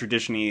family had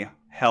traditionally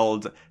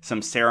held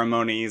some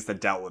ceremonies that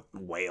dealt with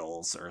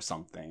whales or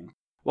something.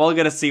 We'll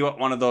get to see what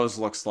one of those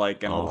looks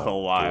like in a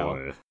little while.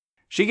 Boy.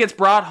 She gets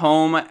brought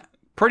home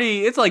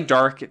it's like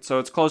dark, so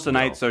it's close to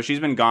night, so she's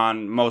been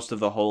gone most of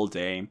the whole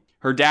day.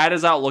 Her dad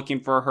is out looking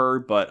for her,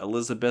 but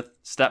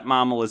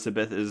stepmom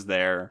Elizabeth is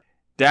there.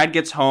 Dad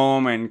gets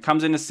home and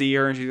comes in to see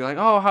her, and she's like,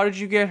 oh, how did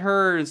you get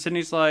hurt? And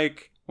Sydney's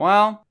like,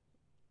 well,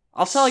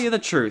 I'll tell you the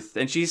truth.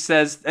 And she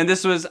says, and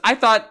this was, I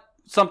thought,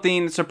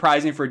 something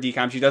surprising for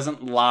DCOM. She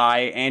doesn't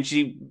lie, and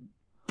she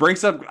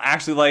brings up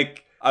actually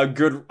like a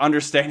good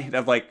understanding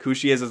of like who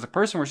she is as a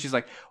person, where she's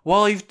like,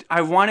 well,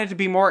 I wanted to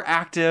be more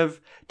active,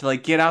 to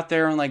like get out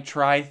there and like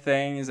try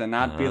things and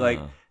not be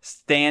like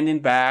standing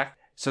back.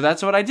 So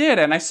that's what I did,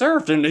 and I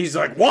served. And he's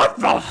like, what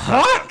the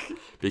fuck?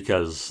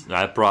 Because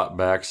that brought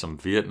back some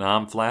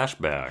Vietnam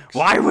flashbacks.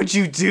 Why would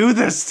you do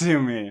this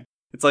to me?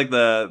 It's like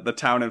the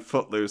town in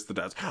Footloose that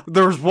does.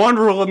 There was one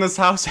rule in this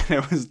house, and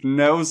it was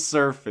no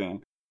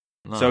surfing.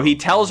 No. So he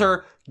tells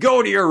her,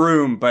 go to your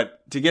room,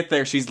 but to get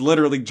there, she's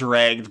literally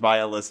dragged by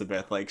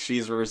Elizabeth. Like,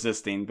 she's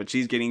resisting, but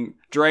she's getting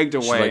dragged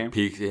away. She's like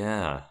peaked,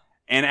 yeah.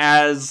 And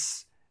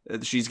as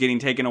she's getting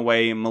taken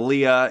away,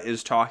 Malia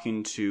is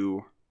talking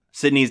to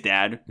Sydney's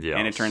dad. Yes.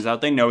 And it turns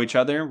out they know each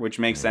other, which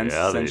makes sense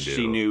since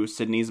she knew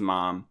Sydney's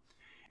mom.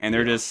 And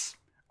they're just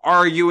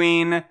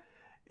arguing,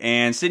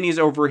 and Sydney's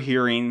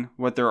overhearing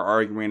what they're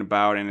arguing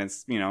about, and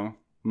it's,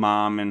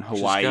 mom and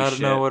Hawaii shit. She's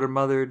gotta know what her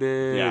mother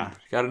did. Yeah.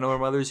 Gotta know her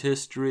mother's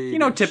history.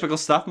 Typical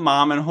stuff.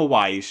 Mom and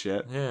Hawaii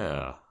shit.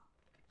 Yeah.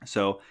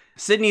 So,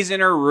 Sydney's in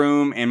her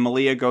room, and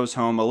Malia goes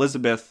home.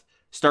 Elizabeth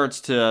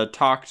starts to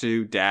talk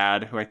to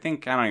Dad, who I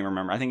don't even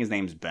remember. I think his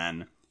name's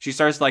Ben. She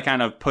starts to, like,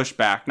 kind of push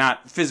back,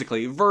 not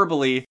physically,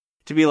 verbally,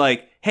 to be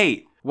like,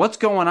 hey, what's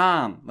going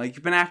on? Like,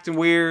 you've been acting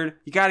weird.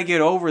 You gotta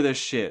get over this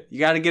shit. You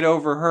gotta get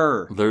over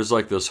her. There's,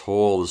 like, this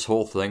whole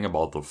thing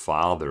about the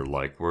father,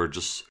 like,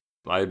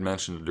 I had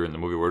mentioned it during the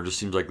movie, where it just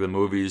seems like the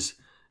movies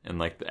and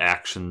like the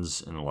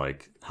actions and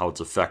like how it's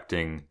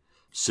affecting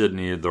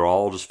Sydney, they're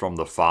all just from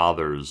the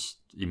father's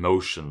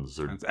emotions.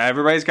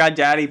 Everybody's got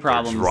daddy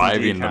problems.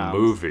 Driving the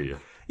movie.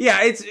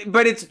 Yeah,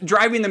 it's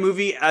driving the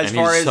movie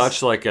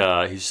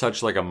he's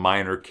such like a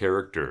minor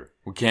character.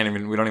 We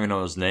don't even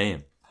know his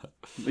name.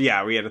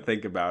 Yeah, we had to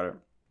think about it.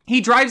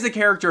 He drives the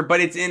character,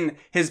 but it's in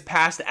his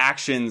past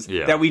actions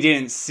that we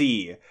didn't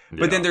see.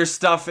 But then there's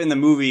stuff in the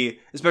movie,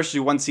 especially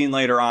one scene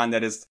later on,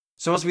 that is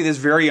supposed to be this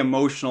very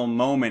emotional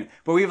moment,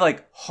 but we've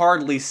like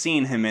hardly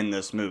seen him in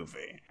this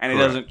movie, and it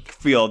doesn't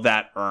feel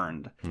that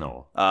earned.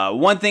 No.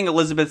 One thing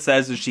Elizabeth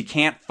says is she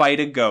can't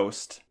fight a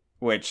ghost,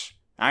 which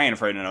I ain't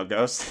afraid of no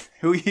ghost.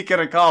 Who you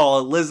gonna call?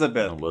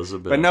 Elizabeth.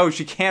 But no,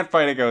 she can't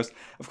fight a ghost.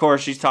 Of course,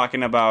 she's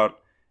talking about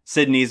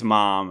Sydney's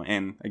mom,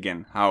 and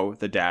again, how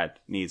the dad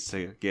needs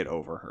to get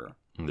over her.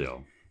 Yeah.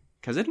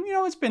 Because,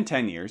 it's been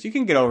 10 years. You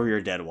can get over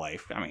your dead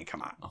wife. I mean,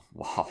 come on.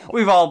 Wow.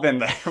 We've all been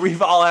there.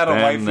 We've all had a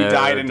wife who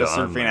died in a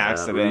surfing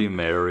accident.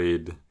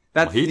 Remarried.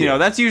 That's,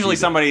 that's usually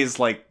somebody's,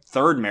 like,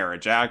 third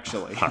marriage,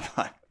 actually.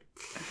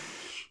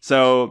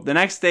 So, the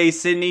next day,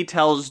 Sydney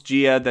tells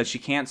Gia that she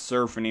can't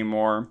surf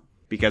anymore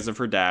because of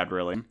her dad,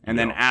 really. And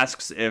then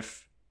asks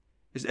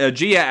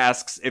Gia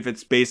asks if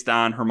it's based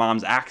on her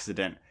mom's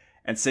accident.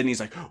 And Sydney's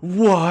like,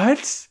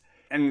 what?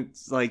 And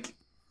it's like...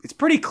 It's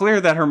pretty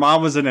clear that her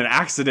mom was in an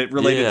accident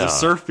related to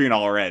surfing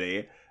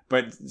already.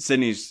 But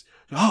Sydney's,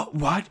 oh,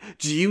 what?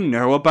 Do you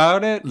know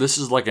about it? This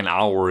is like an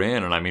hour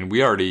in, and I mean, we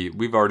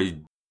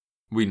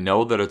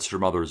know that it's her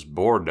mother's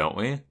board, don't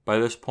we? By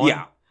this point?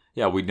 Yeah.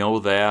 Yeah, we know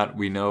that.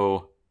 We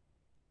know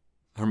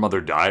her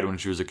mother died when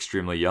she was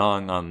extremely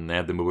young. They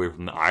had to move away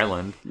from the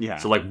island. Yeah.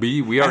 So like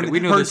we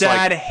knew her this.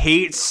 Dad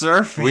hates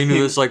surfing. We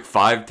knew this like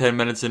 5-10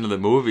 minutes into the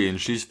movie, and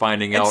she's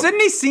finding out.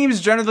 Sydney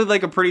seems generally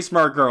like a pretty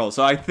smart girl,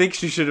 so I think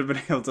she should have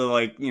been able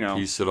to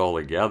piece it all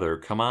together.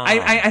 Come on.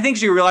 I think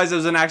she realized it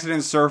was an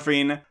accident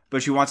surfing,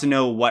 but she wants to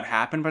know what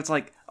happened. But it's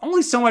like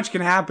only so much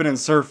can happen in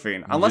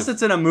surfing, unless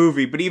it's in a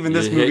movie. But even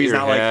this movie's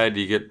not like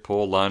you get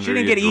pulled under. She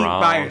didn't get eaten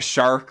by a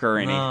shark or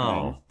anything.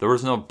 No, there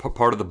was no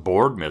part of the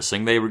board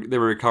missing. They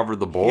recovered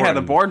the board. Yeah,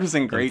 the board was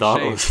in great thought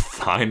shape. It was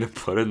fine to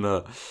put in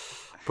the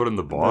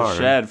barn. The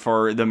shed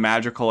for the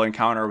magical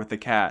encounter with the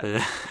cat.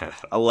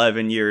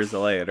 11 years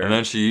later, and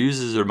then she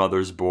uses her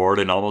mother's board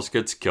and almost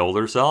gets killed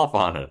herself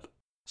on it.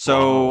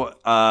 So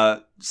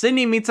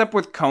Sydney meets up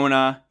with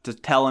Kona to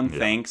tell him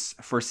thanks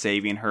for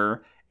saving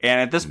her. And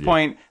at this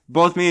point,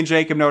 both me and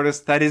Jacob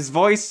noticed that his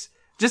voice,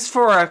 just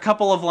for a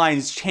couple of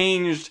lines,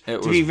 changed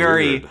to be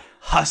very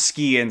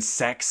husky and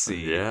sexy.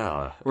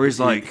 Yeah. Where he's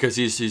like... Because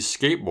he's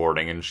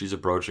skateboarding and she's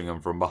approaching him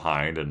from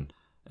behind and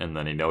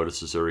then he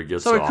notices her, he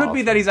gets off. So it could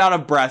be that he's out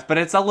of breath, but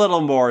it's a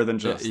little more than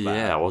just that.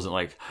 Yeah, it wasn't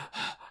like...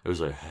 It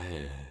was like,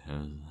 hey...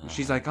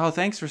 She's like, oh,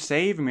 thanks for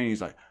saving me. And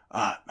he's like,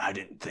 I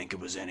didn't think it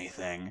was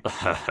anything.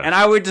 And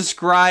I would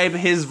describe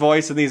his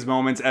voice in these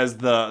moments as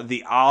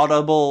the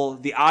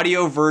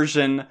audio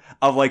version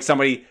of like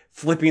somebody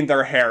flipping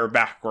their hair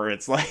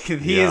backwards. Like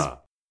he is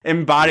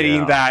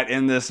embodying that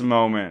in this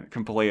moment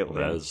completely.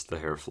 That is the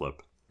hair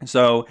flip.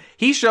 So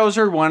he shows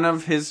her one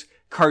of his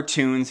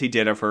cartoons he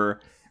did of her,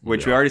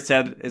 which we already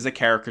said is a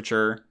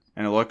caricature,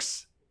 and it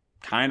looks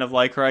kind of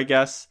like her, I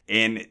guess.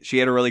 And she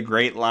had a really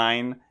great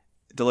line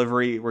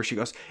delivery where she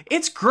goes,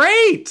 "It's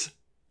great!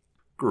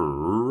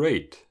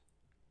 Great.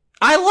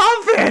 I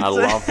love it! I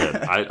love it."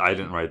 I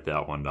didn't write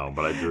that one down,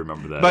 but I do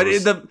remember that. But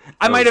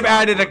I might have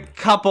added a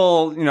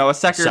couple, a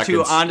second or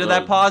two onto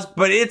that pause,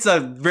 but it's a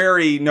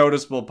very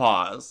noticeable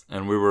pause.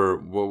 And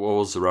what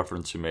was the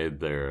reference you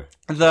made there?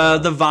 The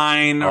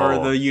Vine or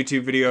the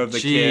YouTube video of the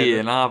kid.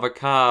 An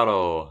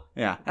avocado.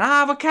 Yeah. An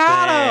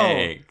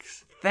avocado!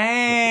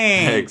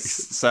 Thanks.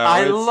 So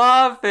I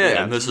love it.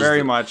 Yeah, and this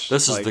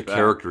is the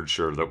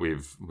caricature that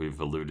we've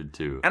alluded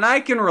to. And I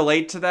can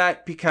relate to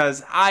that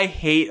because I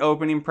hate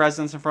opening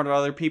presents in front of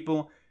other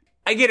people.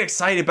 I get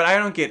excited, but I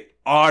don't get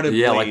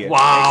audibly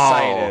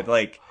excited.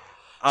 Like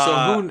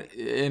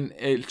and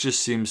it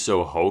just seems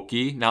so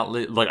hokey. Not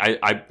like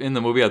I in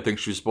the movie I think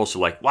she was supposed to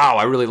like, wow,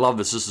 I really love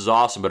this. This is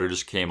awesome, but it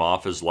just came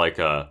off as like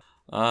a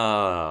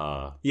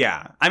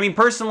Yeah. I mean,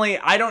 personally,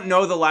 I don't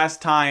know the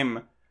last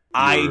time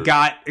I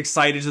got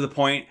excited to the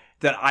point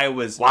that I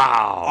was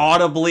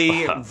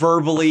audibly,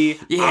 verbally,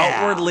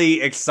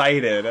 outwardly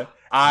excited.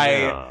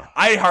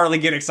 I hardly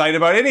get excited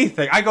about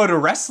anything. I go to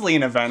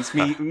wrestling events.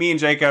 Me and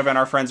Jacob and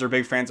our friends are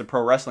big fans of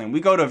pro wrestling. We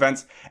go to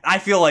events, and I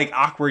feel like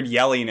awkward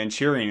yelling and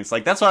cheering. It's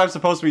like, that's what I'm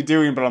supposed to be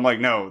doing, but I'm like,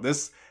 no,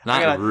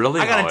 I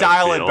gotta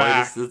dial it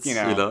back. It's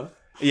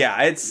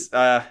Yeah, it's...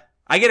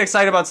 I get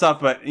excited about stuff,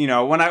 but,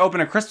 when I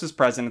open a Christmas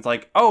present, it's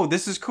like, oh,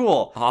 this is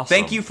cool. Awesome.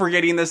 Thank you for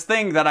getting this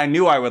thing that I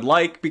knew I would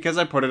like because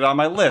I put it on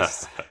my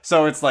list.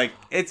 So it's like,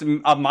 it's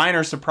a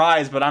minor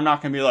surprise, but I'm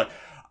not going to be like,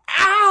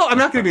 ow! I'm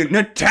not going to be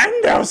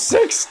Nintendo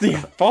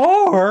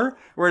 64!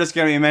 We're just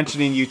going to be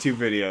mentioning YouTube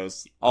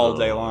videos all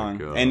day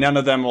long. And none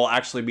of them will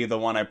actually be the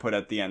one I put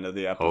at the end of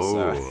the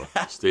episode. Oh,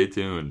 stay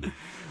tuned.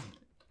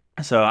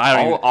 So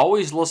I'll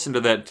always listen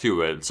to that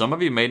too. Some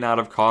of you may not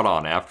have caught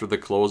on. After the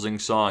closing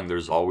song,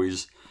 there's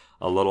always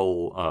a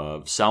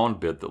little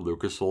sound bit that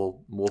Lucas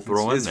will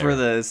throw in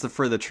there. It's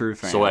for the true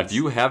fans. So if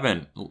you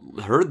haven't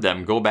heard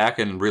them, go back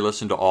and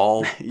re-listen to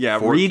all 14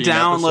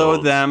 re-download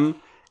episodes.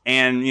 them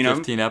and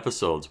 15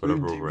 episodes,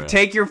 whatever we're at.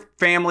 Take your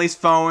family's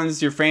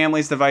phones, your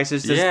family's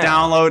devices, just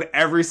download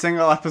every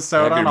single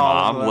episode on all of them.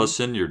 Have your mom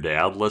listen, your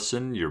dad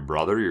listen, your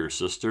brother, your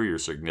sister, your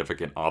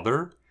significant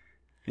other.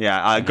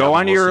 Yeah, go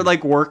on your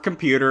work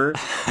computer.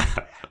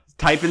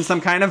 Type in some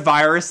kind of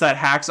virus that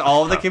hacks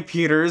all of the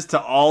computers to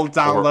all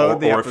download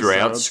the episodes. Or if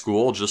you're at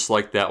school, just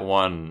like that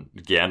one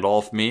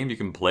Gandalf meme, you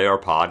can play our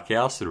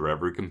podcast through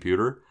every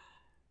computer.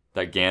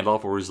 That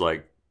Gandalf where he's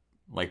like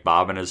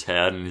bobbing his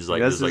head and he's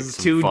like, this there's is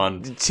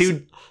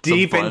too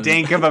deep and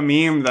dank of a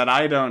meme that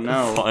I don't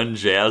know. Fun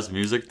jazz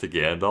music to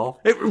Gandalf.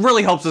 It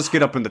really helps us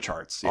get up in the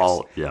charts.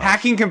 Yes.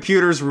 Hacking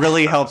computers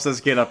really helps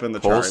us get up in the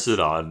charts. Post it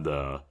on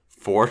the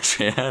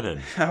 4chan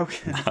and...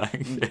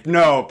 Okay.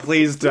 No,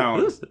 please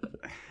don't.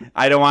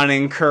 I don't want to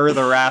incur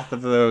the wrath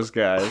of those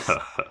guys.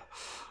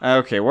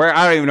 Okay,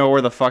 I don't even know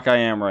where the fuck I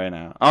am right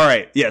now. All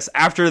right, yes,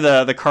 after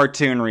the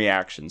cartoon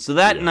reaction. So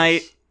that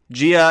night,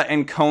 Gia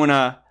and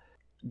Kona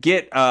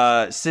get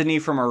Sydney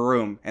from her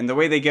room, and the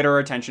way they get her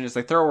attention is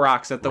they throw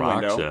rocks at the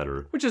window, at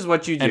her. Which is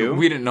what you do. And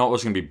we didn't know it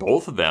was going to be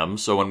both of them,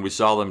 so when we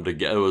saw them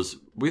together,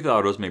 we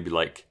thought it was maybe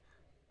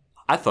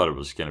I thought it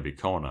was going to be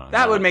Kona.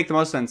 That would make the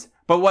most sense.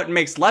 But what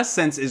makes less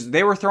sense is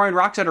they were throwing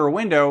rocks at her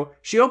window.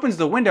 She opens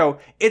the window.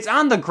 It's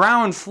on the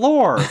ground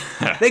floor.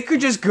 They could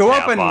just go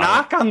up and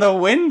knock on the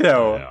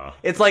window. Yeah.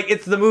 It's like,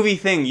 it's the movie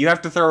thing. You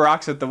have to throw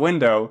rocks at the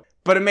window.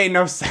 but it made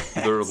no sense.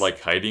 They're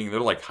like hiding. They're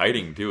like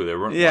hiding too. They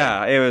weren't.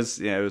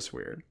 It was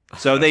weird.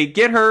 So they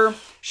get her.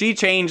 She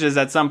changes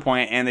at some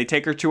point, and they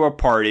take her to a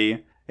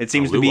party. It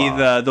seems to be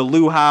the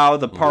luau,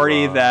 the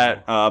party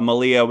that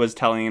Malia was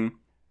telling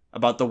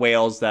about the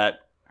whales that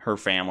her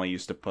family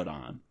used to put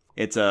on.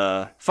 It's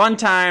a fun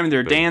time.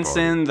 They're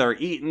dancing. They're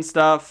eating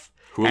stuff.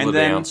 Hula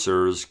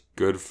dancers,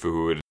 good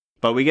food.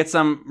 But we get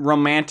some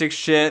romantic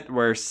shit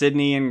where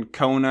Sydney and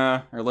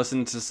Kona are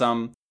listening to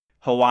some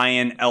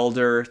Hawaiian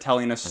elder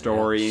telling a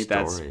story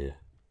that's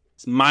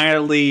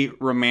mildly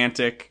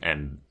romantic.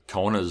 And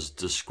Kona's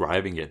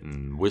describing it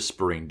and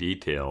whispering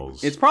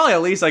details. It's probably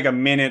at least like a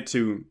minute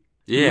and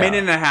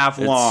a half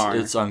long.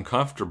 It's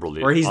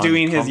uncomfortably where he's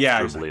doing his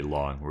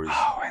long.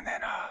 And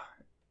then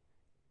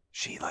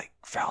she like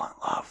fell in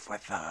love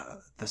with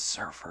the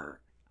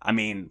surfer. I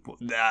mean,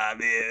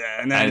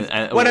 and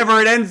then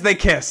whatever it ends, they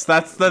kiss.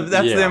 That's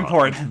the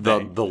important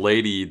thing.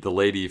 The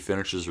lady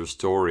finishes her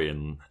story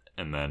and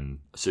then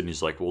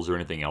Sydney's like, well, is there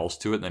anything else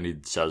to it? And then he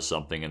says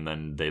something, and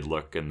then they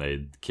look and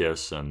they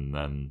kiss, and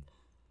then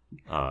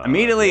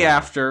immediately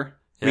after,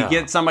 we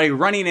get somebody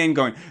running in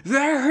going,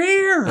 they're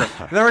here!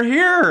 They're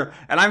here!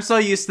 And I'm so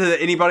used to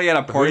anybody at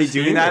a party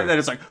doing that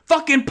it's like,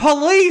 fucking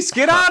police!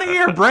 Get out of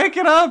here! Break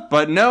it up!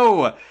 But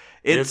no,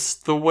 it's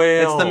the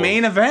whale. It's the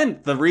main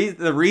event. The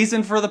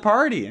reason for the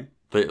party.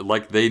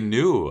 They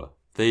knew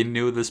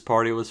this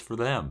party was for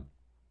them,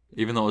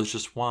 even though it was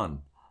just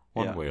one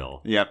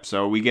whale. Yep.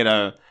 So we get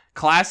a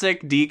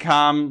classic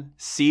DCOM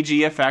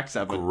CG effects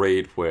of a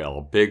great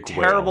whale,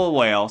 terrible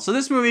whale. So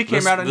this movie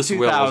came out in 2000. This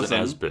whale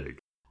wasn't as big.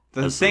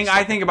 The thing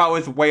I think about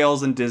with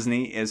whales in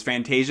Disney is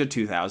Fantasia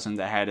 2000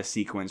 that had a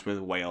sequence with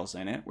whales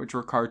in it, which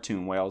were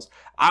cartoon whales.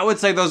 I would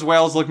say those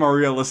whales look more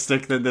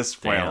realistic than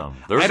this whale.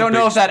 I don't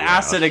know if that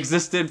asset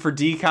existed for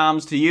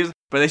DCOMs to use,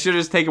 but they should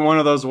have just taken one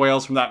of those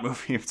whales from that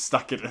movie and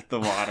stuck it in the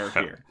water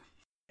here.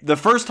 The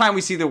first time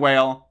we see the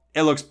whale,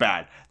 it looks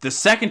bad. The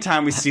second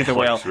time we see the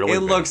whale, it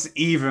looks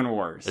even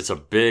worse. It's a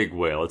big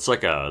whale. It's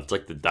like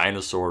the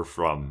dinosaur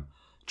from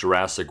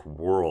Jurassic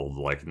World,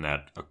 like in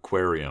that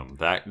aquarium.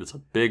 It's a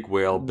big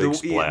whale, big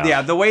splash.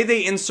 Yeah, the way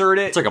they insert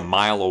it, it's like a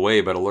mile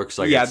away, but it looks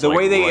like the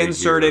way they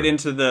insert it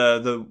into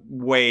the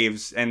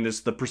waves and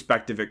the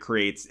perspective it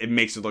creates, it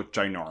makes it look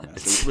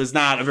ginormous. It was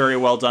not a very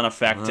well done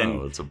effect,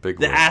 and it's a big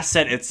the whale.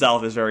 Asset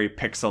itself is very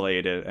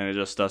pixelated, and it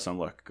just doesn't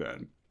look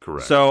good.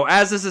 Correct. So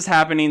as this is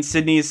happening,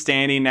 Sydney is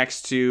standing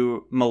next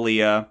to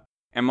Malia,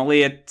 and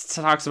Malia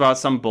talks about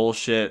some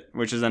bullshit,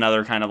 which is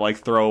another kind of like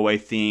throwaway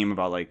theme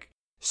about like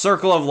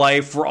circle of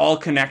life, we're all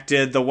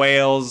connected, the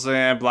whales,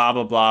 blah,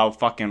 blah, blah,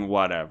 fucking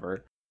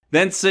whatever.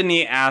 Then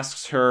Sydney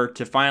asks her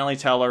to finally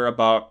tell her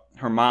about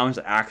her mom's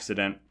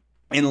accident.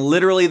 And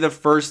literally the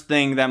first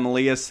thing that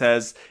Malia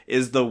says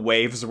is the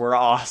waves were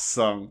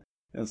awesome.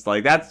 It's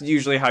like, that's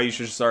usually how you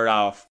should start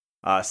off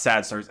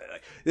sad stories.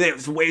 Like,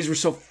 the waves were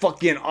so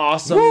fucking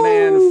awesome,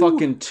 man.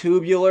 Fucking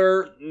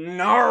tubular,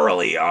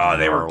 gnarly. Oh,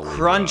 they were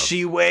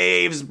crunchy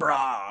waves,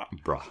 brah.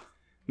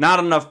 Not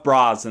enough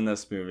bras in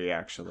this movie,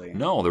 actually.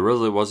 No, there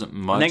really wasn't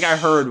much. I think I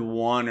heard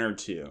one or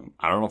two.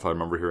 I don't know if I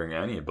remember hearing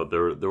any, but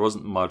there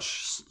wasn't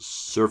much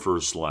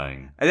surfer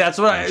slang. That's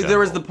what there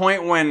was the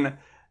point when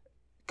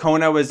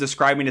Kona was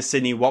describing to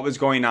Sydney what was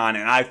going on,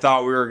 and I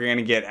thought we were going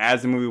to get,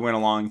 as the movie went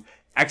along,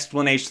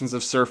 explanations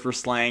of surfer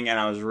slang, and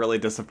I was really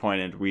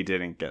disappointed we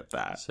didn't get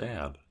that.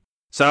 Sad.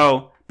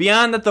 So,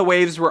 beyond that the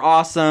waves were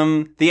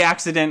awesome, the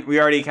accident we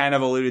already kind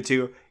of alluded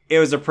to, it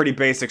was a pretty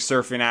basic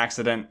surfing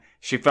accident.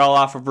 She fell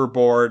off of her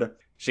board.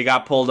 She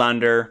got pulled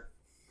under.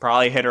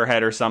 Probably hit her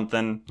head or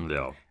something.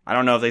 Yeah. I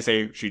don't know if they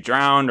say she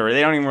drowned or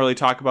they don't even really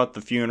talk about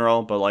the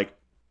funeral, but like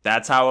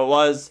that's how it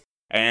was.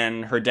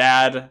 And her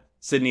dad,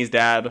 Sydney's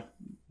dad,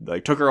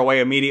 like took her away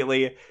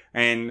immediately.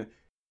 And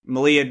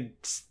Malia,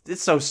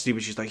 it's so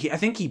stupid. She's like, I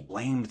think he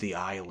blamed the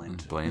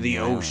island, the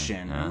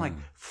ocean. Yeah. I'm like,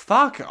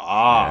 fuck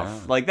off.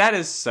 Yeah. Like that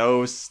is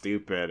so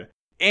stupid.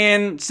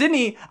 And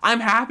Sydney, I'm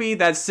happy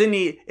that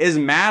Sydney is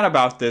mad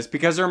about this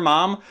because her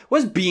mom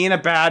was being a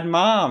bad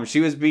mom.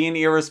 She was being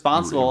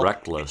irresponsible.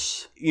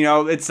 Reckless. You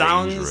know, it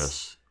sounds...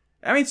 dangerous.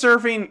 I mean,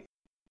 surfing,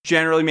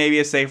 generally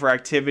maybe a safer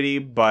activity,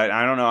 but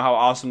I don't know how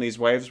awesome these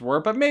waves were.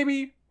 But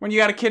maybe when you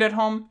got a kid at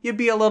home, you'd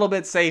be a little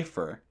bit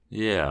safer.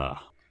 Yeah.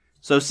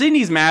 So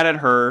Sydney's mad at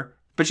her,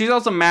 but she's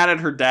also mad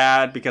at her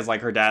dad because, like,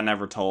 her dad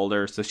never told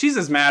her. So she's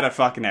just mad at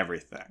fucking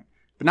everything.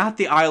 But not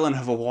the island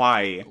of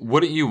Hawaii.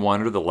 Wouldn't you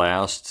wonder the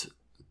last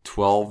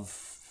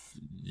 12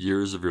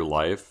 years of your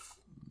life,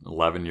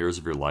 11 years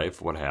of your life,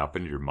 what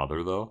happened to your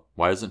mother, though?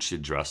 Why hasn't she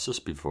addressed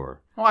this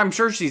before? Well, I'm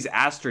sure she's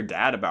asked her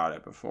dad about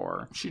it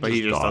before, but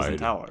he just doesn't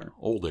tell her.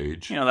 Old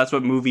age. You know, that's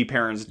what movie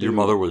parents do. Your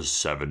mother was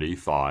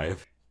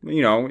 75.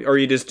 You know, or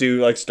you just do,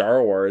 like,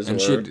 Star Wars.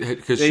 And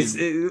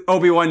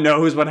Obi-Wan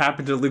knows what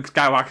happened to Luke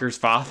Skywalker's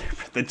father,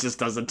 but then just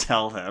doesn't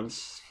tell him.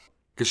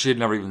 Because she had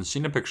never even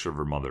seen a picture of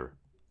her mother.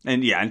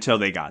 And yeah, until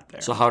they got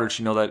there. So how did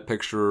she know that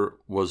picture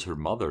was her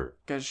mother?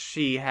 Because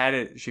she had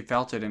it, she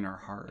felt it in her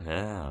heart.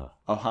 Yeah.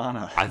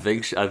 Ohana. I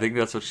think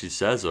that's what she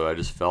says, though. I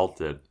just felt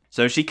it.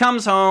 So she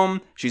comes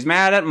home. She's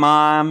mad at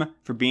Mom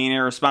for being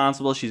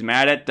irresponsible. She's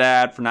mad at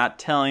Dad for not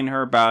telling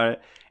her about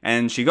it.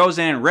 And she goes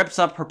in and rips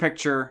up her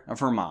picture of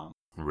her mom.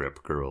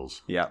 Rip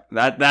girls. Yep,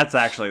 that's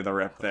actually the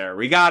rip there.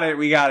 We got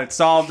it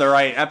solved. All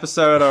right,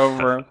 episode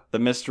over. The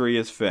mystery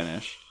is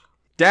finished.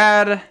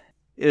 Dad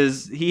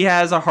he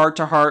has a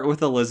heart-to-heart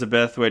with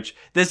Elizabeth, which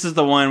this is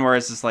the one where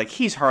it's just like,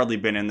 he's hardly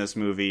been in this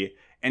movie.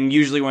 And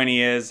usually when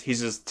he is, he's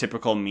just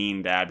typical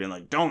mean dad being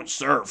like, don't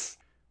surf.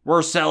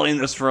 We're selling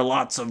this for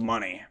lots of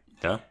money.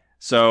 Yeah.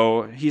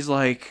 So he's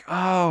like,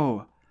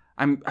 oh,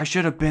 I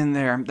should have been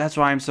there. That's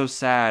why I'm so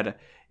sad,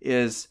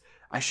 is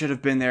I should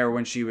have been there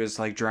when she was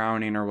like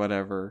drowning or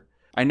whatever.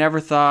 I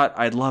never thought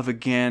I'd love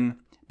again,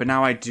 but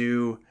now I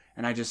do,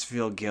 and I just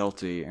feel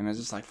guilty. And it's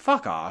just like,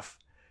 fuck off.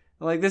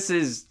 Like, this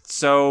is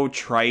so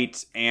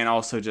trite, and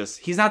also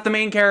just, he's not the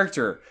main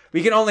character.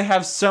 We can only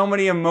have so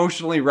many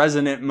emotionally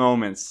resonant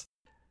moments.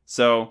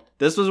 So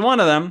this was one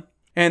of them.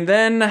 And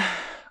then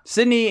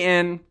Sydney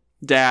and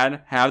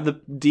Dad have the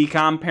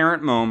DCOM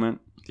parent moment.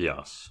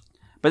 Yes.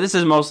 But this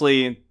is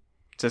mostly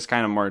just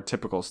kind of more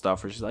typical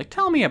stuff where she's like,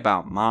 tell me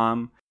about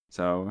Mom.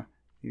 So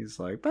he's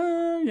like,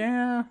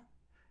 yeah,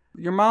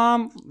 your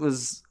mom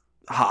was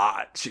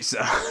hot, she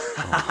said.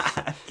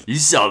 You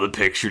saw the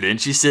picture,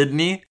 didn't you,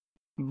 Sydney?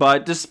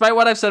 But despite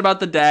what I've said about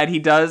the dad, he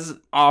does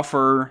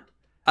offer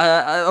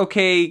a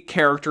okay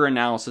character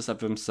analysis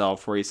of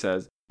himself where he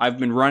says, I've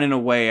been running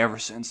away ever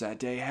since that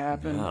day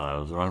happened. Yeah, I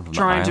was running from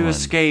trying the to island.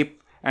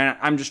 escape, and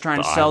I'm just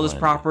trying to sell this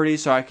property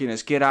so I can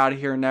just get out of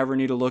here and never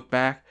need to look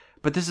back.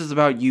 But this is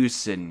about you,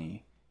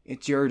 Sydney.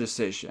 It's your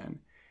decision.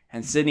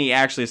 And Sydney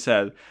actually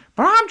said,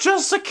 but I'm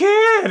just a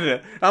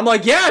kid. I'm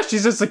like, yeah,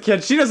 she's just a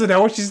kid. She doesn't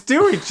know what she's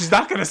doing. She's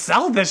not going to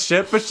sell this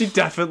shit, but she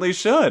definitely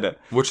should.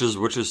 Which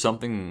is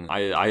something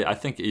I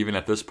think even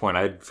at this point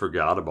I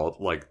forgot about,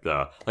 like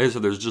I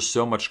said, there's just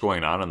so much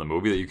going on in the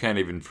movie that you can't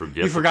even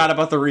forget. You forgot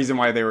about the reason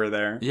why they were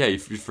there. Yeah, you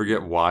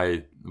forget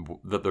why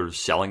that they're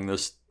selling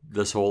this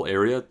whole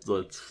area.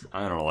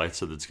 I don't know. Like I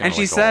said, it's kind of.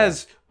 And she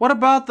says, "What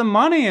about the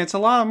money? It's a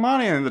lot of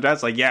money." And the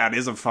dad's like, "Yeah, it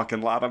is a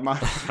fucking lot of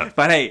money,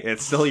 but hey,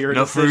 it's still your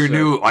enough decision." for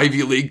your new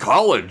Ivy League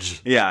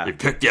college. Yeah, you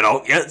picked it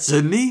out yet,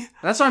 Sydney?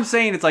 That's what I'm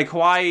saying. It's like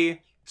Hawaii.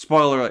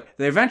 Spoiler alert,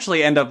 they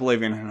eventually end up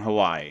living in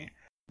Hawaii,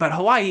 but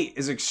Hawaii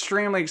is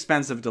extremely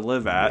expensive to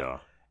live at. Yeah,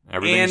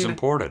 everything's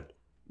imported.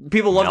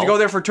 People love to go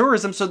there for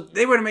tourism, so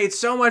they would have made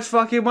so much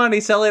fucking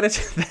money selling it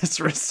to this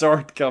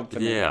resort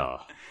company. Yeah,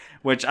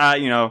 which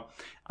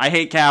I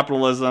hate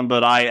capitalism,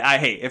 but I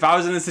hate. If I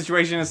was in this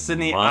situation as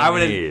Sydney, I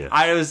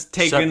was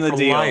taking the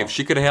deal. Life.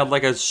 She could have had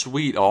like a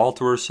suite all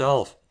to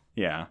herself.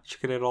 Yeah. She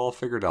could have it all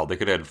figured out. They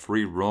could have had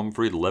free room,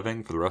 free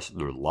living for the rest of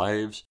their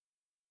lives.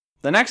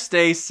 The next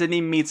day, Sydney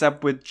meets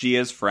up with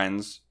Gia's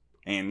friends.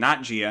 And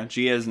not Gia.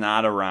 Gia is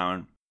not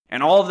around.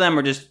 And all of them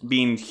are just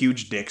being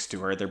huge dicks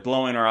to her. They're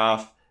blowing her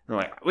off. They're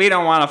like, we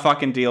don't want to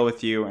fucking deal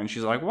with you. And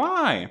she's like,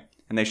 why?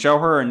 And they show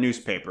her a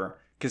newspaper.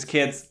 Because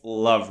kids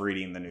love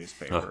reading the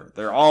newspaper.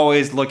 They're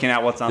always looking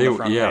at what's on the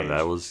front page. Yeah,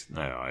 that was...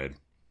 I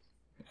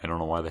don't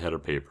know why they had a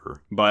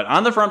paper. But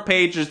on the front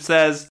page, it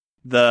says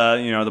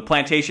the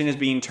plantation is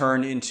being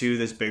turned into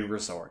this big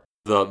resort.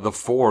 The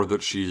four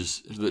that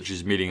she's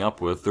meeting up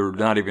with, they're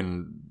not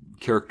even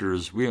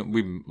characters. We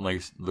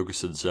like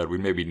Lucas had said, we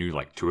maybe knew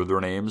like two of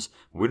their names.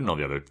 We didn't know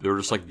the other. They're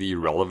just like the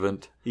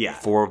irrelevant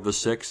four of the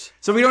six.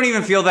 So we don't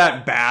even feel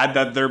that bad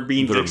that they're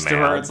being dicks to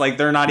her. It's like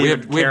they're not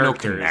even characters. We have no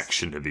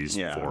connection to these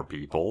four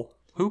people.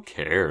 Who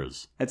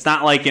cares? It's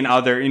not like in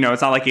other,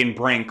 it's not like in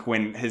Brink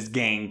when his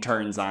gang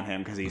turns on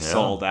him because he's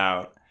sold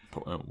out.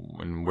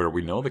 And where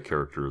we know the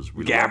characters,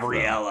 we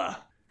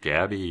Gabriella.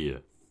 Gabby.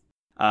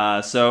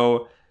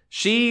 So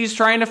she's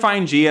trying to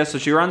find Gia, so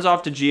she runs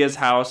off to Gia's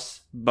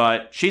house,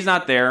 but she's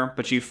not there,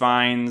 but she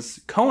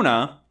finds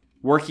Kona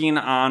working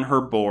on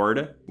her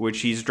board,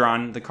 which he's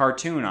drawn the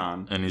cartoon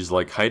on. And he's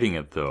like hiding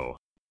it though.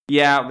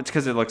 Yeah, it's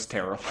because it looks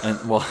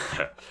terrible.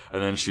 And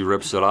then she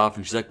rips it off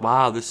and she's like,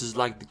 wow, this is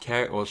like the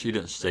character. Well, she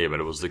didn't say it, but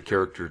it was the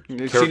character.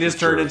 She just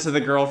turned into the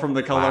girl from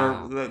the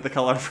color, the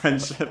color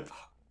friendship.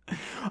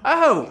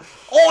 Oh,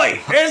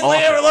 oi! Here's the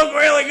look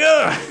really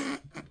good.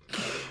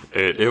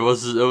 It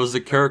was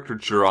the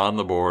caricature on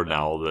the board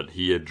now that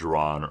he had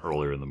drawn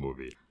earlier in the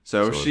movie.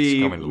 So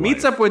she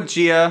meets up with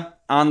Gia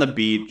on the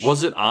beach.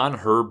 Was it on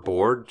her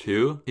board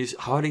too?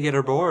 How did he get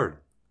her board?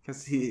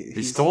 Because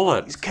he stole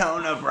it. He's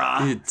Kona,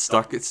 brah. He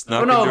stuck it.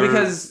 Oh no,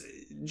 because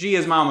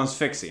Gia's mom was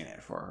fixing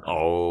it for her.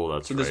 Oh,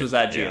 that's so right. this was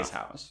at Gia's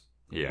house.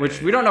 Yeah,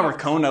 which we don't know where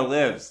Kona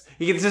lives.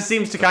 He just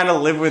seems to kind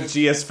of live with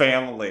Gia's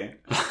family.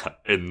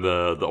 In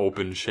the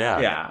open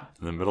shack. Yeah.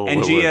 In the middle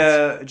of the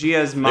woods.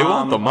 Gia's mom. They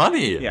want the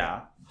money.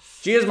 Yeah.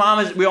 Gia's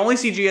mom we only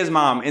see Gia's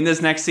mom in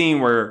this next scene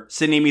where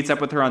Sydney meets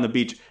up with her on the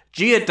beach.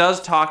 Gia does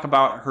talk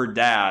about her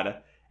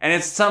dad. And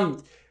it's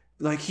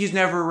like, he's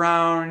never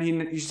around.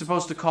 He's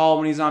supposed to call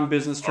when he's on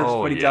business trips,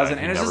 but he doesn't.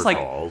 And it's just like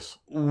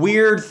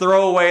weird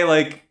throwaway,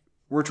 like,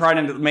 we're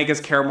trying to make us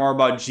care more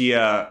about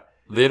Gia.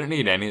 They didn't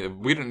need any.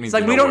 We didn't need. It's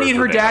like, we don't need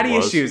her daddy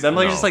issues. I'm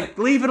like, just like,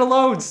 leave it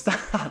alone.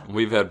 Stop.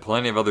 We've had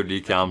plenty of other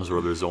DCOMs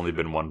where there's only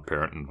been one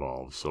parent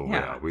involved, so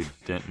yeah we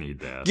didn't need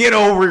that. Get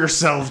over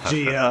yourself,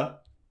 Gia.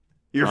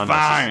 You're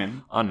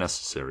fine.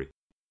 Unnecessary.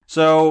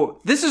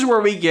 So this is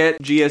where we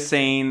get Gia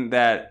saying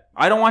that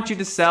I don't want you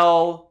to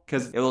sell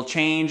because it will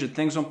change and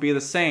things won't be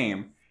the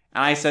same.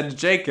 And I said to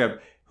Jacob,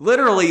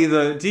 literally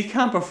the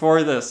DCOM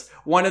before this,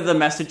 one of the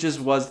messages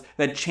was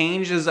that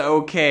change is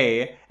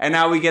okay. And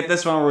now we get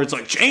this one where it's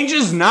like, change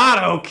is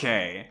not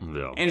okay.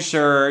 Yeah. And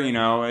sure,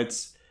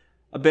 it's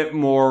a bit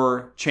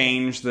more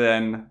change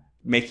than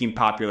making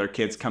popular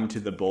kids come to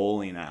the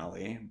bowling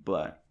alley.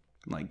 But,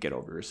 like, get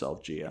over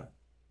yourself, Gia.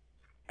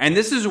 And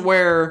this is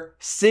where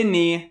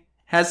Sydney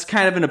has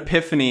kind of an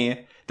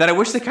epiphany that I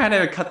wish they kind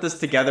of cut this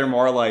together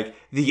more like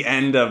the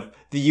end of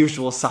The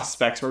Usual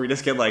Suspects, where we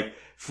just get, like,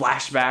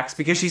 flashbacks.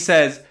 Because she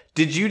says,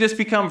 did you just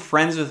become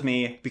friends with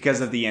me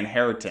because of the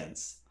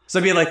inheritance? So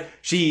it'd be like,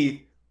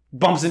 she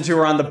bumps into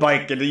her on the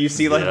bike, and you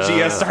see, like,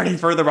 Gia starting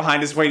further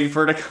behind us, waiting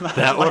for her to come out.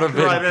 That would have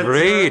been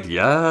great,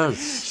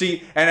 yes.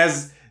 And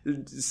as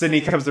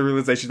Sydney comes to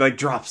realization, she, like,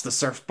 drops the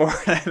surfboard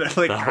and it,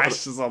 like,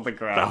 crashes on the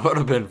ground. That would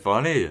have been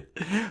funny.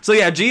 So,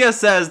 yeah, Gia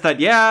says that,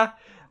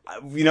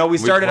 we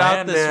started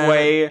out this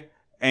way,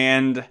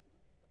 and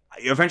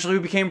eventually we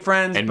became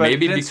friends, but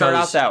maybe it didn't start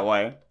out that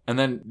way. And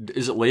then,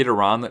 is it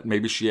later on that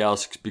maybe she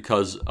asks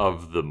because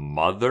of the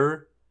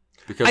mother?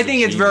 Because I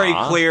think it's very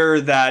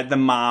clear that the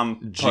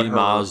mom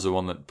G-Ma is the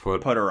one that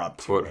put her up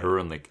to it. Put her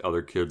and the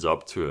other kids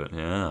up to it.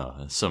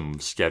 Yeah, some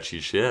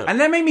sketchy shit. And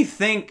that made me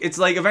think, it's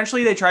like,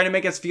 eventually they try to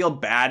make us feel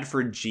bad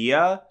for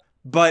Gia,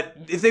 but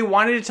if they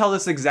wanted to tell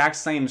this exact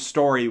same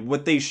story,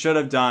 what they should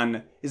have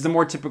done is the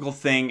more typical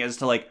thing is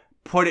to, like,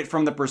 put it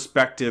from the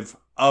perspective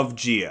of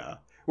Gia.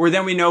 Where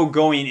then we know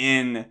going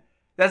in,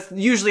 that's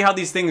usually how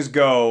these things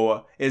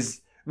go,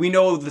 is we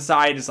know the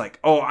side is like,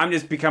 oh, I'm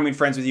just becoming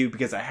friends with you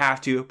because I have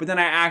to, but then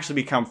I actually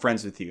become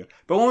friends with you.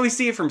 But when we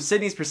see it from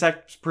Sydney's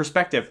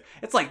perspective,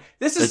 it's like,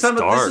 this is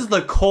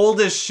the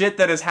coldest shit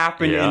that has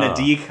happened in a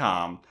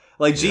DCOM.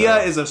 Like, Gia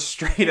is a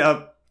straight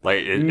up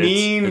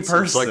mean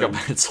person.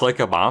 It's like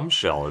a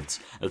bombshell.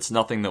 It's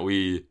nothing that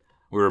we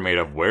were made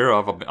aware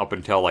of up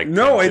until like 10,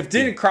 no, 15, it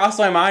didn't cross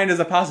my mind as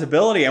a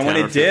possibility, and when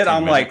it did,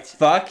 I'm like,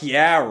 fuck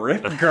yeah,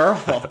 rip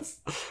girl.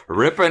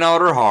 Ripping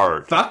out her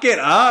heart. Fuck it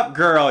up,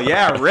 girl.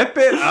 Yeah, rip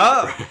it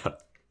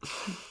up.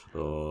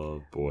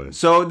 Oh boy.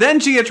 So then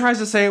Gia tries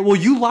to say, well,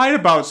 you lied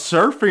about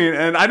surfing,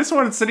 and I just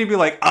wanted Sydney to be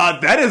like,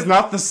 that is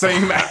not the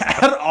same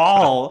at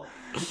all.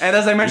 And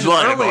as I mentioned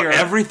earlier, about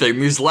everything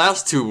these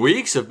last 2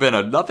 weeks have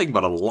been nothing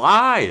but a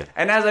lie.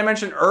 And as I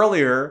mentioned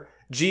earlier,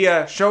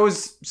 Gia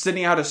shows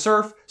Sydney how to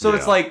surf, so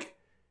it's like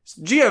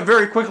Gia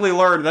very quickly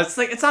learned that's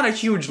like, it's not a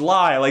huge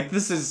lie. Like,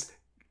 this is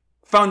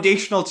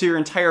foundational to your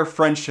entire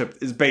friendship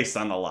is based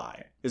on a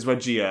lie, is what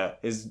Gia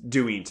is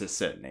doing to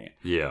Sydney.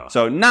 Yeah.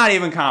 So not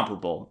even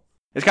comparable.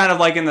 It's kind of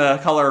like in The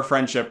Color of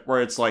Friendship,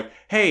 where it's like,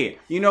 hey,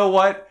 you know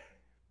what?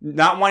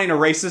 Not wanting a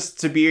racist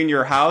to be in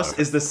your house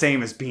is the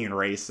same as being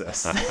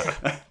racist.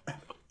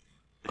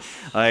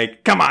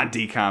 Like, come on,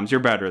 DCOMs, you're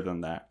better than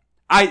that.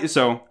 I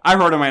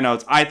wrote in my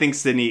notes, I think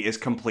Sydney is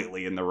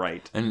completely in the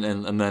right. And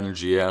then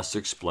Gia has to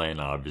explain,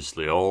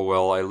 obviously. Oh,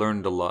 well, I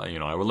learned to love,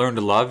 I learned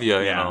to love you,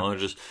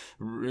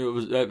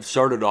 it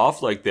started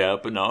off like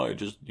that, but now you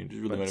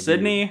really want to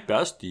be your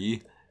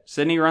bestie.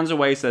 Sydney runs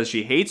away, says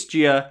she hates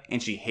Gia,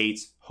 and she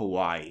hates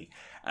Hawaii.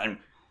 And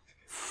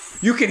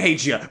you can hate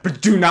Gia,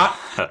 but do not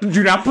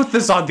put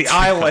this on the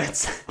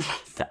islands.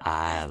 The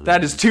island.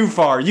 That is too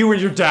far. You and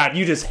your dad,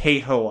 you just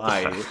hate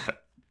Hawaii.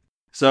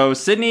 So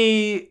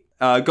Sydney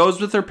goes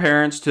with her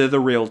parents to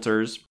the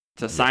realtors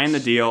to sign the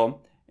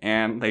deal,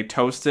 and they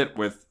toast it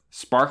with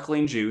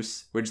sparkling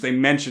juice, which they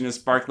mention is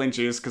sparkling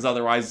juice because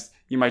otherwise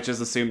you might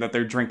just assume that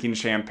they're drinking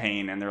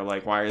champagne, and they're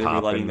like, why are they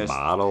letting this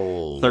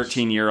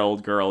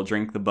 13-year-old girl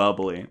drink the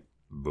bubbly?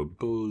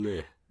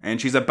 Bubbly. And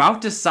she's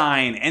about to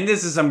sign, and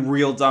this is some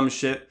real dumb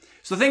shit.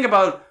 So think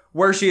about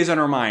where she is in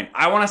her mind.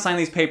 I want to sign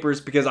these papers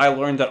because I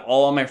learned that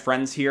all of my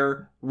friends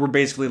here were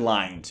basically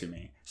lying to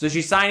me. So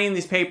she's signing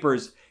these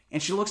papers,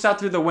 and she looks out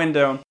through the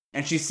window,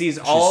 and she sees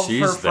all of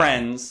her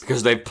friends.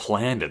 Because they've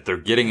planned it. They're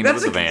getting into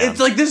the van. It's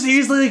like this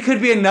easily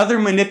could be another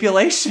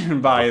manipulation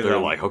by them. They're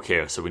like,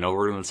 okay, so we know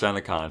we're going to sign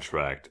the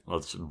contract.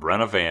 Let's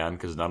rent a van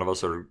because none of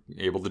us are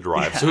able to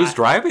drive. Yeah. So who's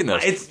driving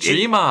this? It's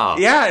G-Ma.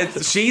 Yeah,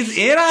 she's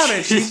in on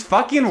it. She's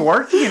fucking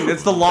working.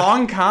 It's the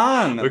long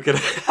con. Look at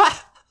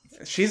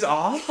She's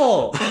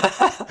awful.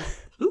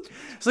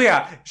 So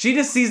yeah, she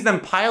just sees them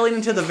piling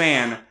into the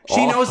van.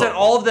 She knows that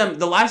all of them,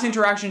 the last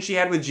interaction she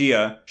had with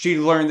Gia, she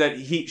learned that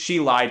she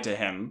lied to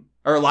him,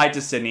 or lied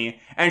to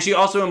Sydney. And she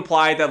also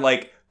implied that,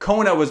 like,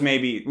 Kona was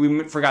maybe,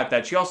 we forgot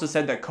that. She also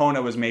said that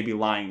Kona was maybe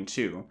lying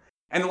too.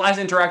 And the last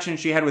interaction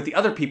she had with the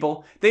other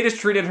people, they just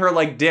treated her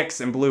like dicks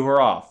and blew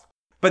her off.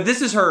 But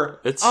this is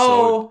her,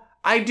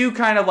 I do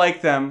kind of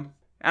like them,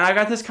 and I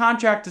got this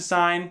contract to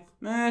sign.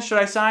 Should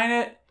I sign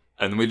it?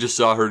 And we just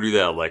saw her do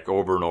that, like,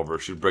 over and over.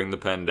 She'd bring the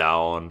pen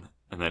down,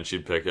 And then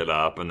she'd pick it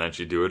up, and then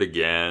she'd do it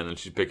again, and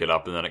she'd pick it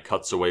up, and then it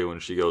cuts away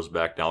when she goes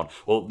back down.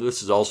 Well,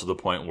 this is also the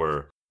point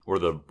where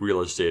the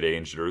real estate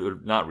agent, or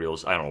not real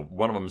estate, I don't know,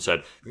 one of them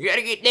said, "You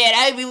gotta get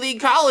that Ivy League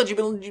college.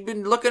 You've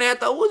been looking at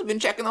those, been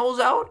checking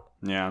those out."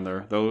 Yeah,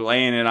 they're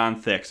laying it on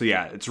thick. So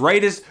yeah, it's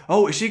right as,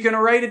 oh, is she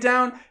gonna write it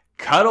down?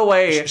 Cut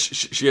away.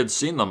 She had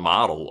seen the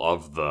model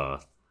of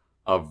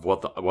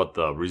what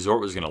the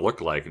resort was gonna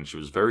look like, and she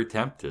was very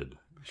tempted.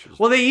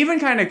 Well, they even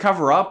kind of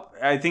cover up.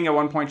 I think at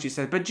one point she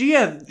said, "But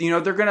Gia,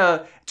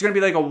 it's gonna be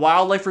like a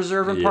wildlife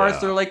reserve in parts.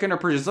 They're like gonna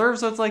preserve."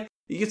 So it's like,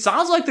 it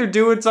sounds like they're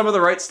doing some of the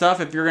right stuff.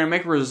 If you're gonna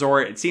make a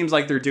resort, it seems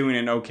like they're doing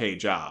an okay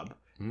job.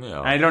 Yeah.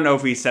 And I don't know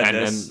if we said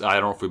this. And I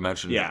don't know if we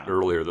mentioned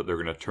earlier that they're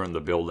gonna turn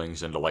the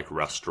buildings into like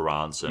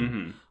restaurants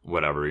and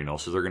whatever,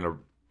 So they're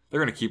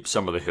gonna keep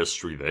some of the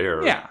history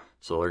there. Yeah.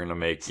 So they're gonna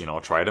make,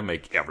 try to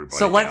make everybody.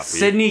 So let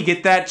Sydney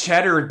get that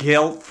cheddar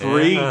guilt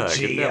free. Yeah,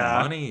 get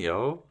that money,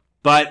 yo.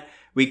 But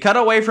we cut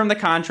away from the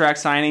contract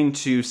signing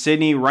to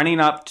Sydney running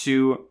up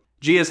to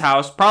Gia's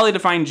house, probably to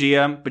find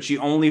Gia, but she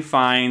only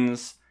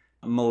finds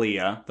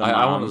Malia.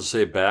 I wanted to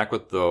say back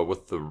with the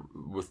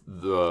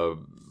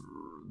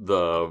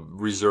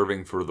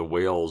reserving for the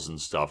whales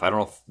and stuff. I don't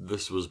know if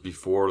this was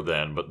before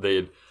then, but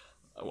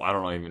I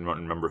don't even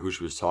remember who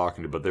she was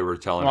talking to, but they were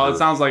telling her. Well, it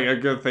sounds like a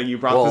good thing you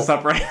brought this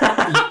up right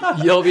now.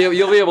 You'll be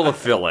able to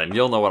fill in.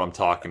 You'll know what I'm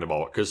talking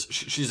about, because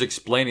she's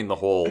explaining the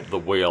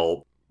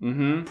whale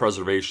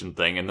preservation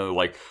thing, and they're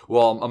like,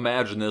 well,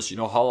 imagine this,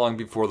 how long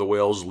before the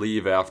whales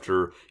leave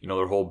after,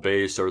 their whole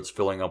bay starts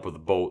filling up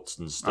with boats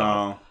and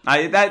stuff. Oh,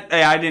 I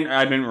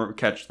didn't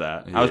catch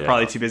that. I was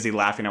probably too busy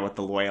laughing at what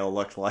the whale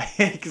looked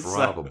like.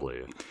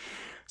 Probably.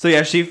 So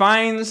yeah, she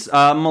finds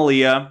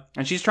Malia,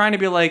 and she's trying to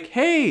be like,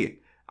 hey,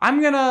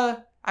 I'm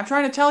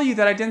trying to tell you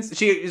that I didn't,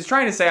 she is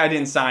trying to say I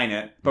didn't sign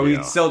it, but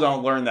we still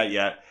don't learn that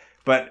yet.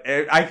 But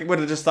I would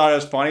have just thought it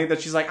was funny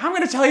that she's like, I'm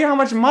going to tell you how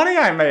much money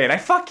I made. I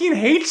fucking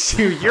hate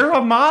you. You're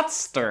a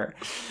monster.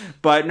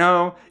 But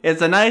no,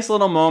 it's a nice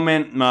little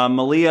moment.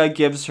 Malia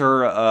gives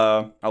her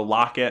a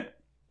locket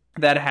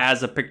that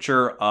has a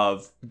picture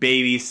of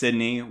baby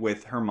Sydney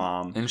with her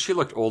mom. And she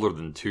looked older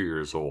than 2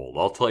 years old.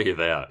 I'll tell you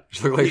that.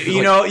 She looked like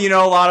you know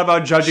a lot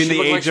about judging the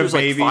age of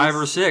babies. Like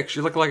 5 or 6. She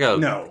looked like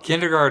a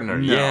kindergartner.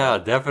 No. Yeah,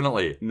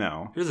 definitely.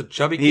 No. Here's a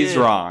chubby kid. He's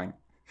wrong.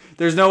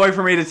 There's no way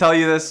for me to tell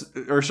you this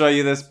or show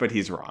you this, but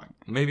he's wrong.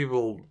 Maybe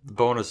we'll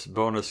bonus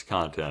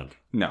content.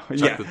 No,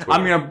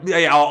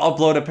 I'll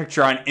upload a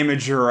picture on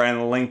Imager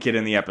and link it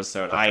in the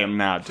episode. Okay. I am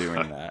not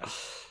doing that.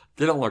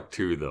 Didn't look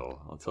too, though.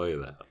 I'll tell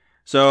you that.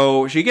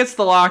 So she gets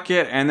the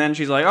locket, and then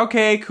she's like,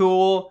 okay,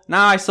 cool.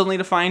 Now I still need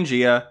to find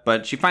Gia,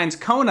 but she finds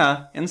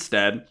Kona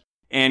instead.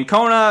 And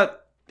Kona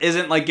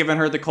isn't like giving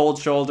her the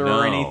cold shoulder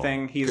or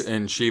anything.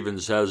 And she even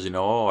says,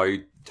 are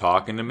you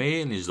talking to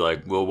me? And he's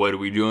like, well, what are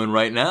we doing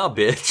right now,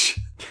 bitch?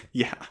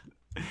 Yeah.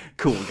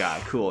 Cool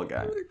guy.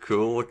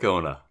 Cool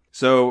Kona.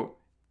 So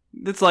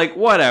it's like,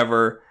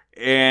 whatever.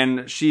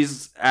 And she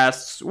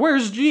asks,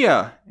 where's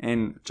Gia?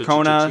 And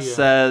Kona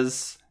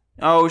says,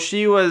 oh,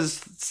 she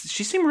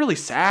seemed really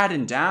sad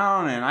and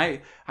down, and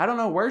I don't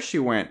know where she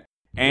went.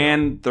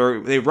 And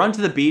they run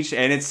to the beach,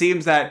 and it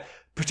seems that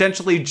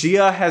potentially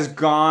Gia has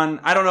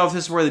gone, I don't know if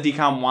this is where the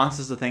DCOM wants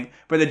us to think,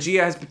 but that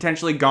Gia has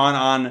potentially gone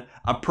on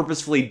a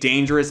purposefully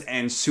dangerous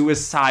and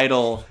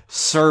suicidal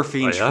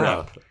surfing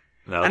trip.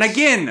 And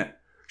again,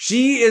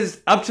 she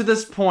is, up to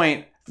this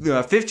point,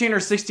 15 or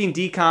 16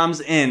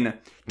 DCOMs in,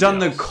 done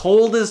the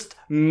coldest,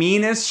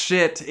 meanest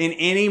shit in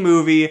any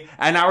movie,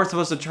 and now we're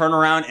supposed to turn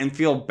around and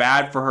feel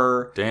bad for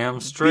her. Damn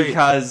straight.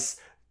 Because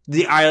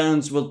the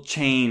islands will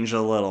change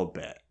a little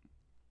bit.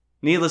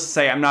 Needless to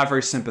say, I'm not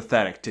very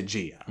sympathetic to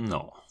Gia.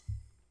 No.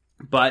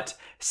 But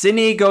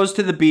Sydney goes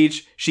to the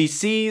beach. She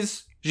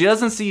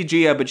doesn't see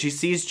Gia, but she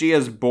sees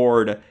Gia's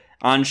board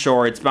on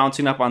shore. It's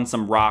bouncing up on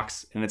some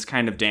rocks, and it's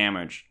kind of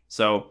damaged.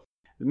 So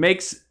it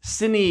makes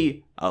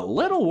Sydney a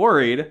little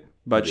worried,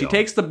 but she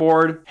takes the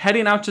board,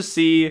 heading out to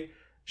sea.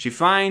 She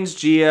finds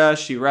Gia.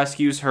 She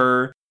rescues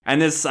her.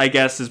 And this, I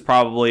guess, is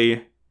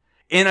probably,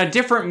 in a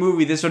different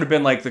movie, this would have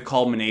been like the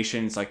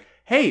culmination. It's like,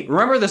 hey,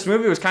 remember this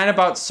movie was kind of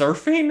about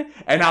surfing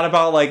and not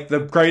about like the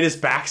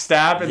greatest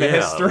backstab in the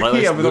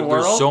history of the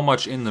world? There's so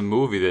much in the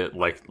movie that,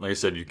 like I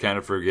said, you kind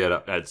of forget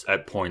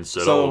at points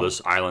that,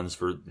 this island's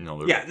for,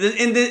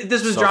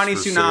 this was Johnny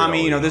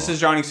Tsunami, this is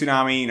Johnny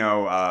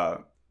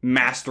Tsunami,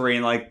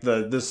 mastering like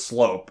the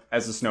slope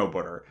as a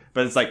snowboarder.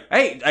 But it's like,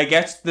 hey, I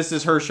guess this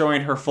is her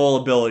showing her full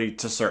ability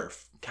to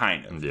surf,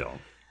 kind of. Yeah.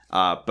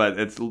 But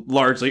it's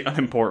largely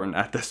unimportant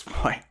at this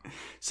point.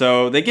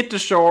 So they get to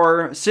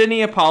shore.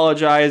 Sydney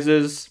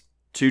apologizes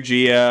to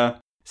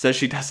Gia, says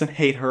she doesn't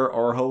hate her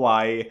or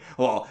Hawaii.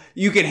 Well,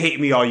 you can hate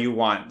me all you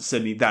want,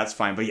 Sydney. That's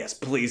fine. But yes,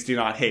 please do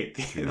not hate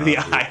the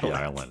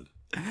island.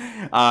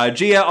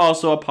 Gia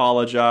also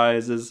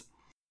apologizes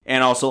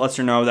and also lets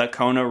her know that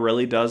Kona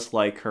really does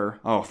like her.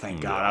 Oh,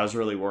 thank God. I was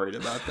really worried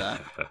about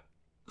that.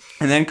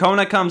 And then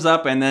Kona comes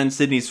up, and then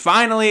Sydney's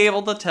finally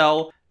able to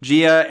tell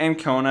Gia and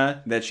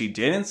Kona that she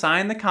didn't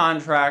sign the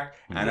contract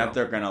and that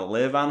they're going to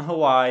live on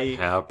Hawaii.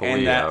 Happily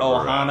and that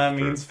Ohana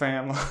after. means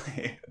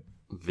family.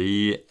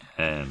 The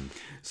end.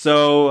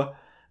 So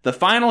the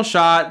final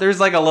shot, there's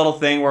like a little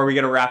thing where we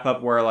get a wrap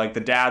up where like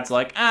the dad's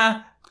like,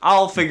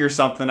 I'll figure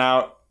something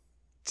out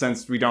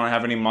since we don't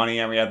have any money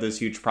and we have this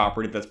huge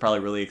property that's probably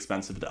really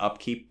expensive to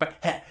upkeep.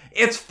 But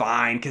it's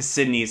fine because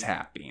Sydney's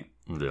happy.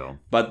 Yeah.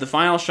 But the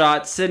final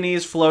shot, Sydney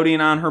is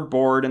floating on her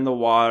board in the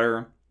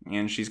water.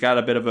 And she's got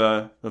a bit of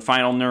the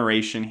final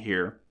narration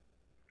here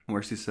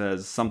where she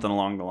says something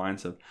along the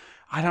lines of,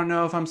 I don't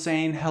know if I'm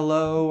saying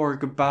hello or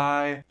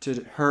goodbye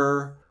to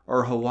her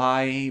or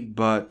Hawaii,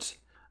 but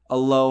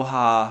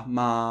aloha,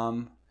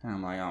 Mom. And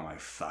I'm like, oh my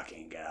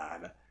fucking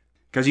God.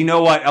 Because you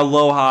know what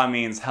aloha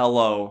means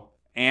hello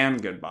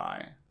and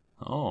goodbye.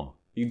 Oh.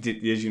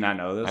 Did you not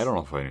know this? I don't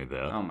know if I knew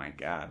that. Oh my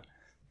God.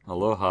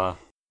 Aloha.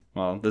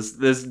 Well, this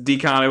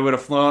DCOM, it would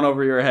have flown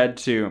over your head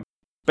too.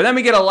 But then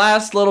we get a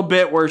last little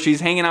bit where she's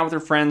hanging out with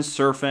her friends,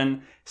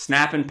 surfing,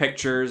 snapping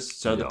pictures.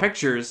 So the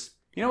pictures,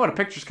 you know what a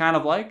picture's kind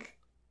of like?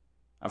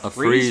 A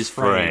freeze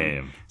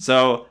frame.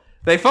 So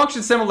they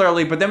function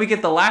similarly, but then we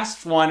get the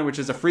last one, which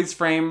is a freeze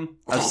frame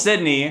of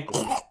Sydney.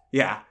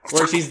 Yeah,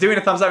 where she's doing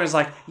a thumbs up and it's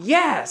like,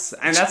 yes!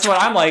 And that's what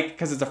I'm like,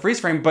 because it's a freeze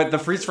frame, but the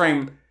freeze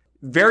frame,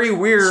 very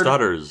weird.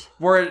 Stutters.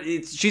 Where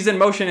she's in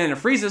motion and it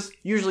freezes,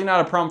 usually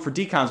not a problem for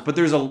DCOMs, but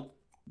there's a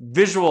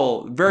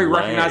visual, very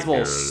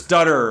recognizable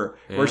stutter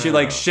where she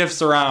like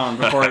shifts around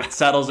before it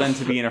settles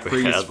into being a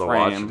freeze frame.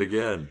 Watch it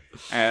again.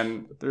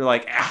 And they're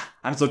like,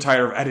 I'm so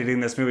tired of editing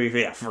this movie.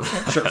 Yeah, sure,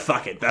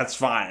 fuck it, that's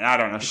fine. I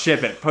don't know,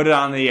 ship it, put it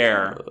on the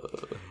air.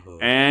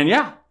 And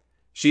yeah,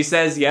 she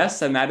says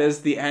yes, and that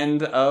is the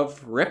end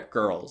of Rip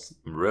Girls.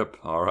 Rip,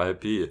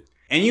 R.I.P.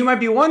 And you might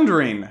be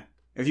wondering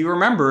if you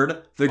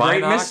remembered the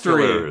great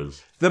mystery.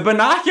 The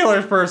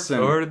binoculars person.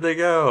 Where did they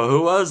go?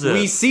 Who was it?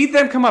 We see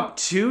them come up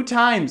 2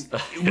 times.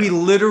 We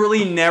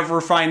literally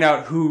never find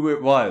out who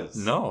it was.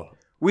 No.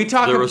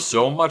 There was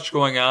so much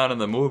going on in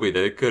the movie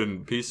they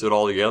couldn't piece it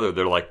all together.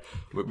 They're like,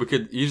 we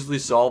could easily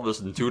solve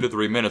this in 2 to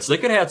 3 minutes. They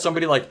could have had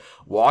somebody like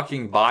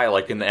walking by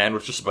like in the end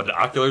with just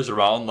binoculars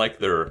around like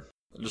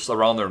just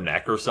around their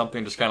neck or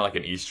something, just kind of like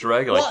an Easter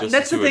egg. Like, well,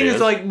 that's the thing is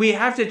like we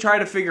have to try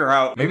to figure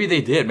out. Maybe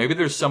they did. Maybe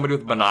there's somebody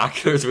with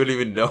binoculars we didn't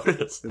even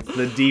notice. It's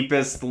the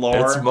deepest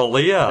lore. It's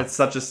Malia. It's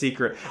such a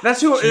secret.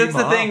 That's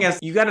the thing is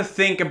you got to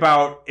think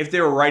about if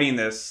they were writing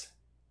this.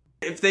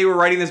 If they were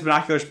writing this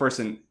binoculars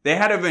person, they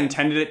had to have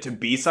intended it to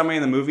be somebody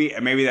in the movie,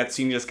 and maybe that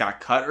scene just got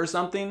cut or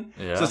something.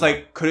 Yeah. So it's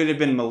like, could it have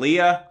been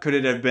Malia? Could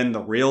it have been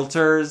the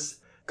realtors?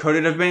 Could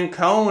it have been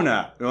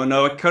Kona? Oh,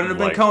 no, it couldn't have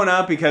been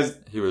Kona because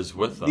he was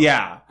with them.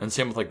 Yeah. And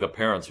same with like the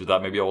parents who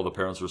thought maybe all the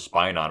parents were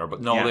spying on her.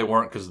 But no, they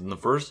weren't, because in the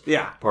first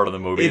part of the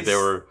movie, they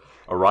were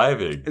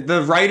arriving.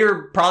 The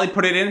writer probably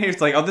put it in here.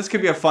 It's like, oh, this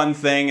could be a fun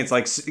thing. It's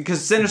like,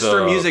 because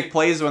sinister music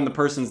plays when the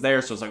person's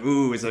there. So it's like,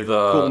 ooh, it's a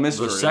cool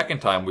mystery. The second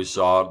time we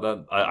saw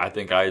that, I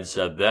think I had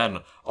said then,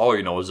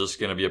 oh, is this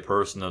going to be a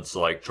person that's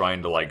like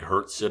trying to like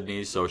hurt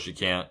Sydney so she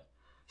can't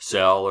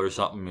sell or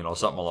something,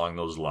 something along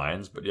those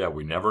lines. But yeah,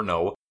 we never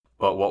know.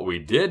 But what we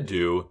did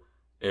do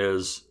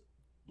is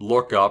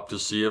look up to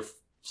see if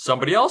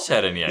somebody else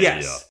had any idea.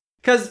 Yes,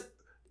 because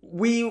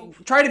we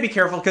try to be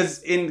careful,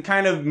 because in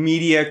kind of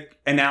media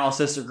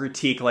analysis or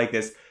critique like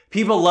this,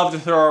 people love to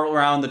throw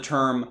around the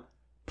term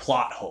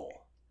plot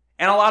hole.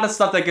 And a lot of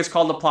stuff that gets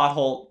called a plot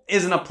hole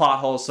isn't a plot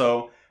hole,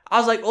 so I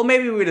was like, well,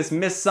 maybe we just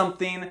missed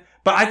something.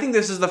 But I think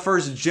this is the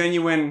first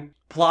genuine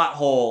plot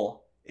hole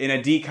in a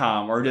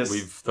DCOM, or just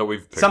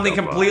something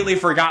completely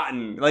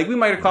forgotten. Like, we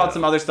might have called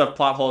some other stuff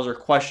plot holes or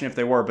question if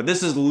they were, but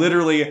this is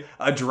literally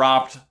a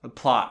dropped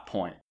plot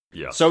point.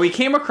 Yeah. So we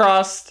came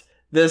across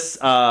this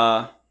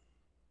Tumblr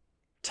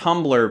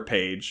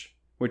page,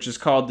 which is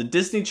called the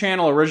Disney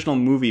Channel Original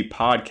Movie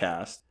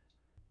Podcast,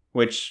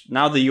 which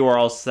now the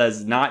URL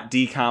says not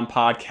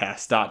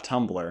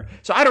DCOMpodcast.tumblr.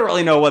 So I don't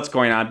really know what's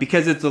going on,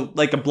 because it's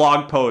like a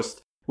blog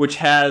post which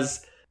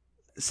has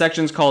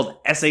sections called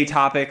essay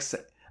topics,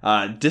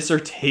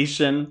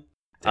 dissertation.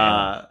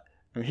 Here,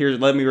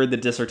 let me read the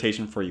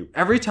dissertation for you.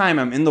 Every time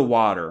I'm in the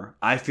water,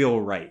 I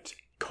feel right.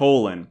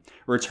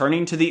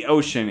 Returning to the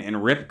ocean in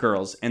Rip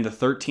Girls in the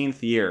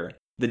 13th year.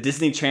 The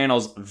Disney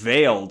Channel's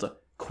veiled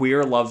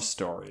queer love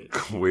story.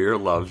 Queer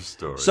love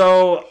story.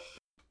 So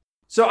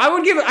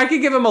I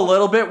could give them a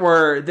little bit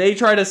where they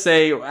try to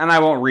say, and I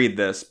won't read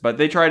this, but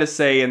they try to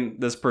say in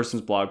this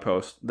person's blog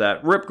post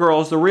that Rip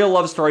Girls, the real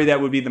love story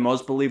that would be the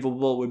most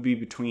believable would be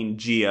between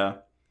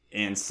Gia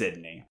and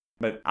Sydney.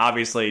 But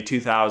obviously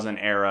 2000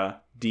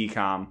 era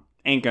DCOM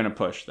ain't gonna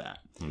push that.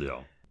 Yeah.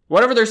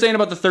 Whatever they're saying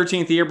about the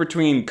 13th year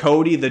between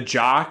Cody the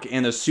jock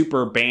and the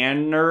super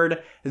band nerd,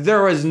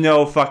 there was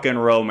no fucking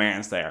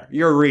romance there.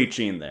 You're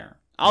reaching there.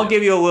 I'll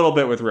give you a little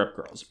bit with Rip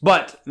Girls.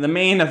 But the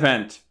main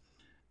event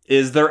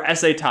is their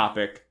essay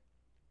topic,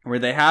 where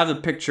they have a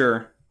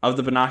picture of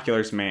the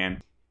binoculars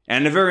man,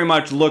 and it very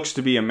much looks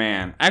to be a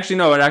man. Actually,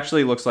 no, it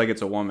actually looks like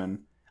it's a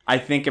woman. I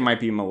think it might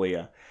be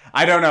Malia.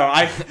 I don't know.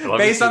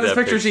 Based on this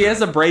picture, she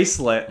has a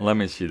bracelet. Let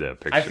me see that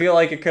picture. I feel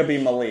like it could be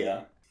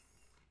Malia.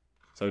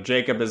 So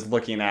Jacob is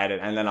looking at it,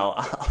 and then I'll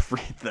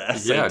read the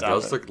essay. Yeah, it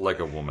does look like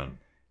a woman.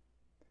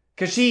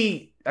 Because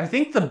I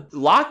think the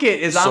locket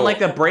is on like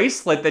the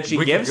bracelet that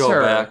she gives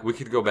her. We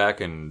could go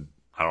back and,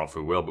 I don't know if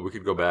we will, but we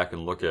could go back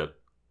and look at,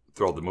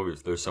 throughout the movie,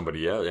 if there's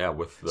somebody,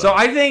 with the... So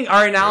I think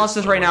our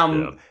analysis right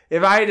now,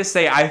 if I had to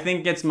say, I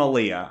think it's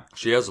Malia.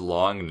 She has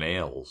long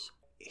nails.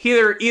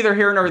 Either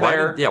here nor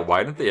there.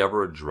 Why didn't they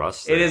ever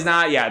address that? It is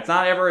not, it's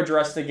not ever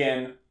addressed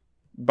again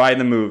by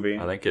the movie.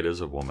 I think it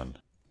is a woman.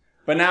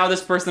 But now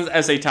this person's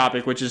essay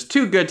topic, which is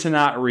too good to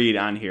not read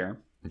on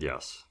here.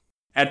 Yes.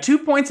 At 2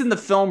 points in the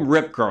film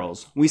Rip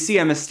Girls, we see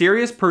a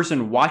mysterious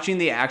person watching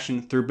the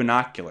action through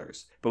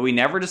binoculars, but we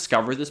never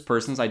discover this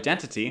person's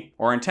identity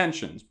or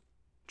intentions.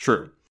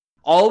 True.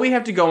 All we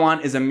have to go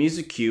on is a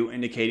music cue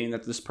indicating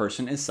that this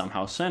person is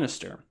somehow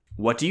sinister.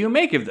 What do you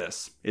make of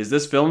this? Is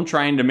this film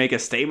trying to make a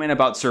statement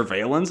about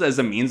surveillance as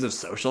a means of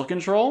social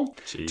control?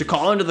 Jeez. To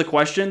call into the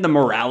question the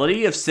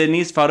morality of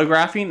Sydney's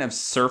photographing of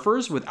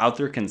surfers without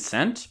their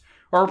consent?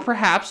 Or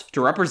perhaps to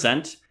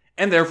represent,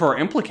 and therefore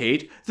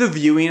implicate, the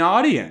viewing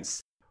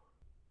audience?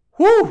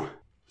 Whew!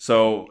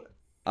 So,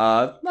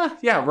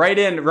 write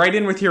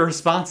in with your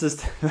responses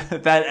to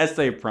that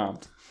essay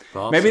prompt.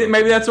 Maybe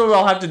that's what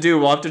we'll have to do.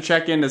 We'll have to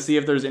check in to see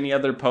if there's any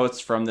other posts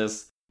from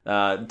this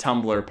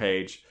Tumblr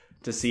page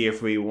to see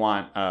if we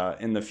want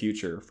in the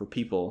future for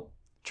people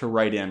to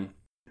write in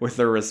with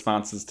their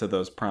responses to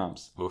those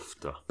prompts.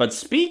 Oofta. But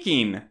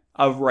speaking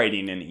of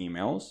writing in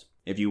emails,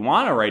 if you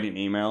want to write an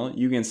email,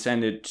 you can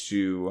send it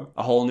to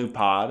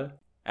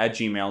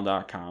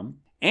awholenewpod@gmail.com.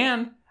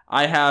 And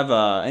I have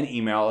an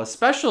email, a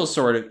special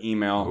sort of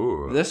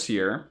email this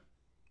year.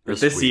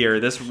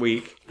 This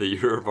week. The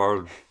year of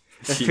our...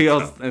 It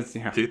feels...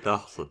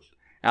 2000.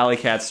 Alley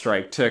Cat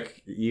Strike took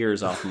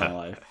years off my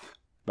life.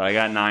 But I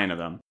got 9 of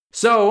them.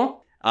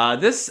 So,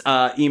 this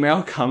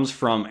email comes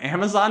from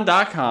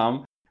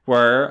Amazon.com,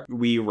 where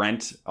we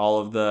rent all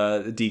of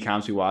the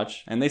DCOMs we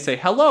watch. And they say,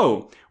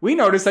 "Hello, we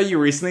noticed that you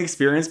recently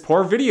experienced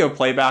poor video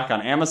playback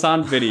on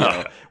Amazon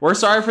Video. We're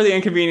sorry for the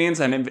inconvenience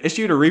and have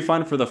issued a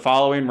refund for the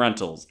following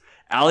rentals.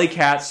 Alley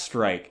Cat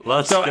Strike."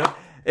 Let's go.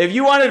 If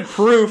you wanted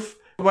proof,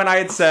 when I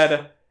had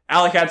said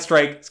Alley Cat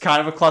Strike is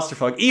kind of a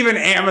clusterfuck, even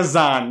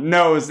Amazon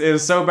knows it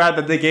was so bad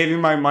that they gave me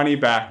my money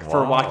back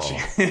for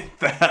watching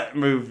that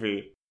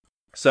movie.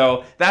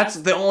 So that's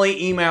the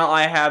only email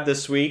I have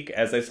this week.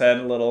 As I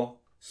said, a little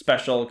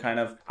special, kind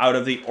of out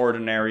of the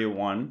ordinary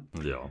one.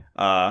 Yeah.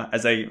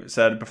 As I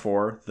said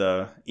before,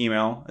 the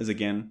email is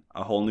again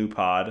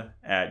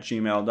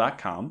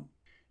awholenewpod@gmail.com.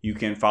 You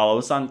can follow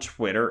us on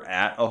Twitter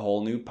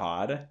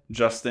 @awholenewpod,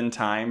 just in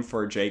time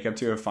for Jacob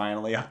to have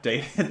finally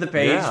updated the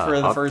page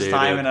for the first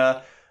time in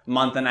a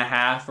month and a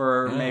half,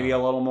 or maybe a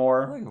little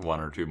more. Like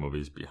 1 or 2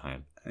 movies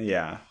behind.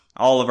 Yeah.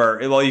 All of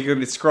you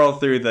can scroll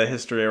through the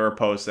history of our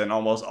posts, and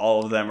almost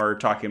all of them are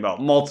talking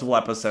about multiple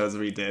episodes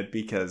we did,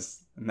 because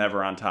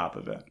never on top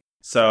of it.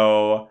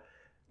 So,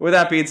 with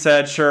that being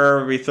said,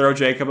 sure, we throw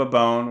Jacob a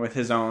bone with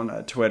his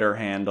own Twitter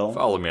handle.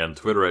 Follow me on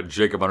Twitter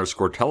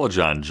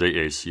 @Jacob_Telejohn,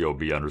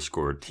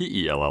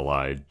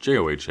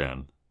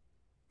 JACOB_TELLIJOHN.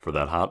 For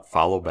that hot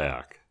follow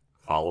back.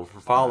 Follow for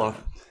follow.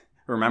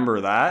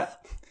 Remember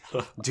that?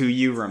 Do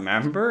you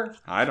remember?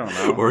 I don't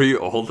know. Were you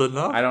old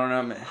enough? I don't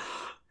know.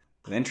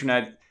 The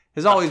internet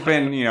has always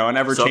been, an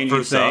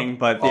ever-changing thing,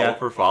 but follow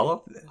for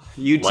follow.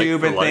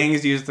 YouTube and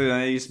things used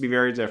to be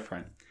very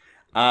different.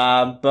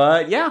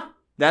 But yeah,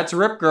 that's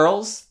Rip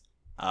Girls.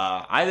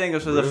 I think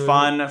this was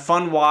a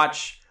fun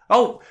watch.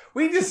 Oh,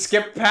 we just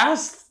skipped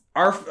past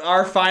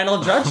our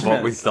final judgment.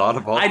 What we thought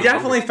about. I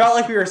definitely felt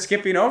like we were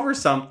skipping over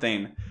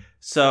something.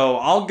 So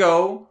I'll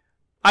go.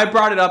 I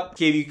brought it up,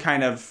 gave you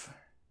kind of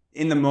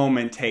in the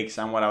moment takes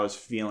on what I was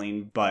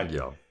feeling, but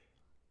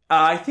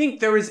I think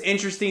there was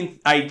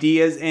interesting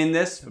ideas in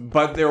this,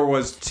 but there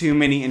was too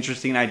many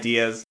interesting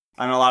ideas,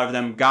 and a lot of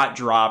them got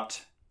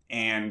dropped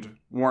and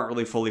weren't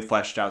really fully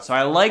fleshed out. So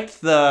I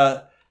liked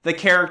the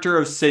character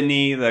of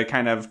Sydney, the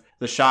kind of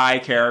the shy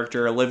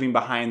character living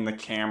behind the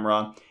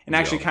camera, and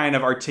actually kind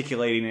of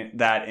articulating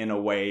that in a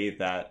way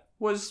that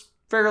was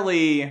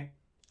fairly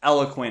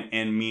eloquent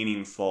and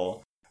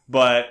meaningful.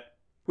 But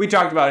we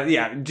talked about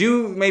it.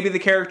 Do maybe the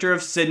character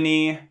of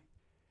Sydney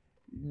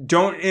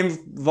don't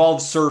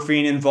involve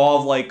surfing,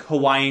 involve like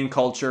Hawaiian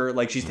culture.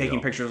 Like she's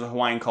taking pictures of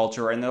Hawaiian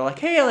culture, and they're like,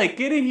 "Hey, like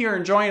get in here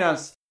and join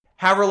us."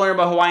 Have her learn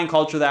about Hawaiian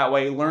culture that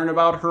way. Learn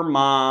about her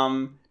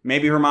mom.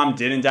 Maybe her mom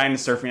didn't die in a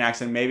surfing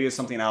accident. Maybe it was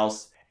something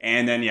else.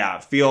 And then,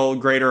 feel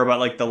greater about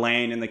like the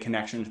land and the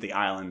connection to the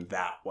island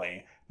that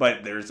way.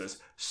 But there's just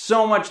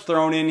so much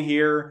thrown in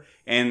here,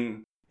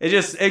 and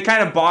it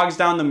kind of bogs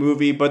down the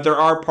movie. But there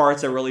are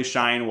parts that really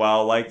shine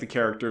well, like the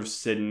character of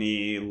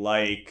Sydney,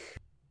 like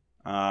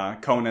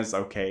Kona's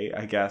okay,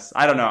 I guess.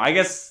 I don't know. I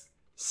guess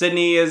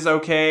Sydney is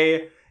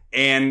okay,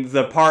 and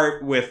the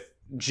part with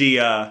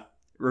Gia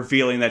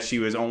revealing that she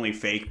was only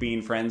fake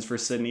being friends for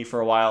Sydney for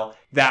a while,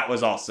 that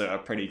was also a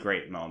pretty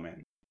great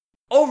moment.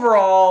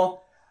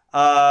 Overall,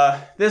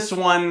 this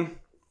one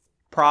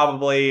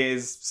probably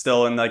is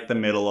still in like the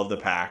middle of the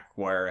pack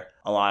where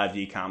a lot of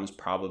DCOMs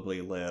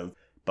probably live,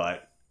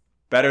 but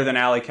better than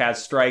Alley Cat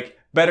Strike,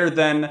 better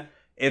than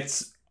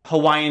its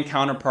Hawaiian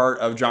counterpart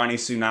of Johnny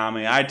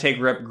Tsunami. I'd take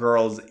Rip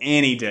Girls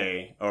any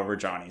day over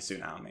Johnny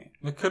Tsunami.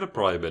 It could have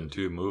probably been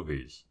 2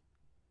 movies.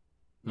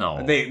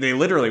 No. They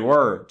literally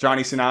were.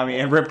 Johnny Tsunami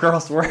and Rip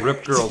Girls were.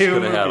 Rip Girls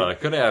could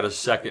have had a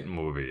second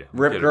movie.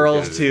 Rip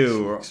Girls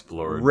 2.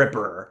 Explored.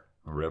 Ripper.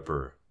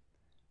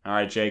 All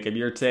right, Jacob,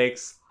 your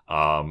takes?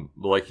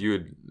 Like you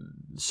had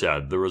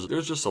said, there's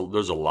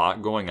a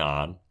lot going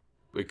on.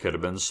 It could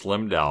have been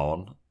slimmed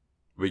down.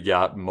 We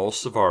got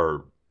most of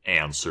our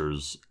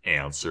answers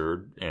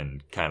answered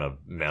in kind of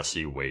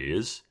messy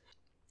ways.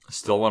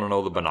 Still want to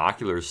know the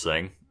binoculars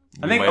thing.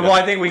 I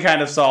think we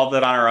kind of solved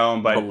it on our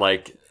own, but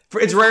like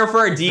it's rare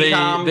for a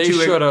DCOM they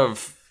should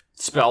have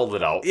spelled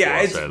it out. Yeah,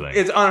 for us, I think.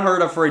 It's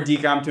unheard of for a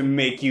DCOM to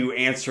make you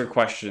answer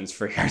questions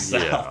for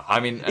yourself. Yeah, I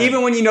mean,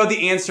 even when you know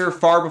the answer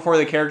far before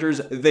the characters,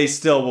 they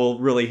still will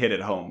really hit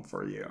it home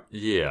for you.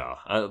 Yeah,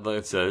 like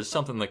I said, it's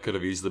something that could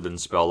have easily been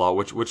spelled out,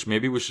 which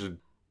maybe we should.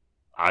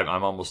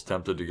 I'm almost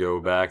tempted to go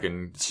back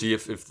and see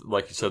if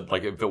like you said,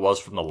 like if it was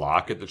from the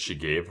locket that she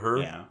gave her.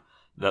 Yeah,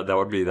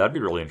 that'd be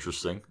really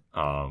interesting.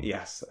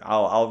 Yes,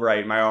 I'll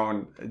write my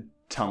own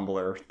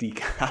Tumblr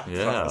decom.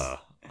 Yeah,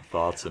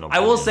 thoughts and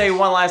opinions. I will say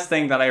one last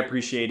thing that I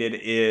appreciated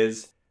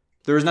is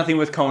there was nothing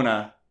with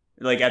Kona.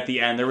 Like at the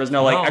end, there was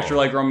no extra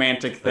like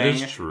romantic thing,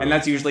 that is true. And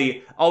that's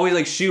usually always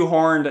like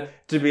shoehorned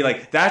to be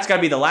like that's got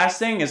to be the last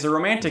thing is the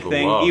romantic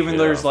thing, love, even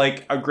though there's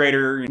like a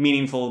greater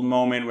meaningful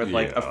moment with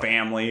like a Yeah.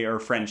 family or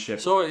friendship.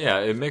 So yeah,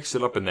 it mixed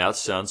it up in that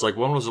sense. Like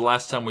when was the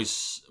last time we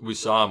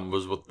saw him?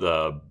 Was with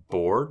the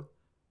board?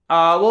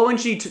 Well, when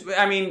he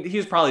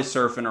was probably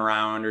surfing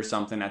around or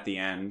something at the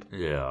end.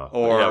 Yeah,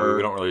 Or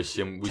we don't really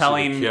see him. We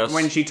telling see the kiss.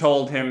 when she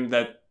told him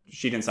that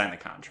she didn't sign the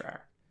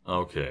contract.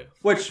 Okay.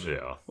 Which,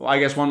 Yeah. well, I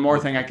guess one more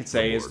thing I could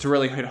say The is board. to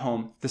really hit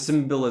home the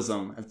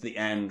symbolism at the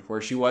end where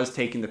she was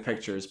taking the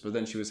pictures, but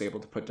then she was able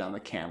to put down the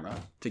camera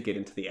to get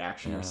into the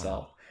action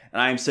herself.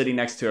 And I'm sitting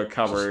next to a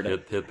cupboard,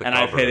 Hit the and cover.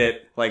 I've hit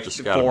it like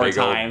Just got a 4 big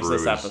old times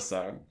this bruise.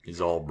 episode.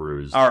 He's all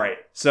bruised. All right,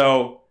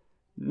 so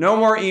no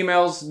more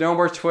emails, no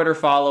more Twitter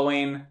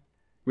following.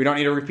 We don't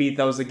need to repeat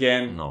those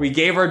again. No. We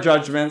gave our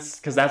judgments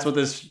because that's what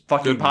this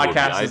fucking Good movie.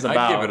 podcast is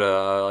about.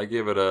 I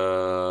give it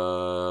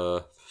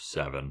a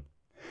 7.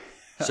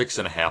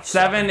 6.5.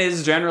 7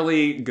 is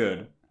generally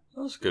good.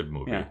 That was a good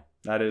movie. Yeah,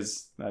 that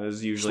is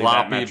usually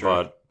Sloppy, that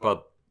metric.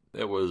 but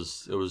it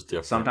was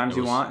different. Sometimes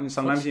you want and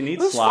sometimes you need it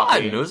was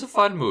sloppy. Fun. It was a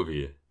fun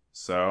movie.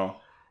 So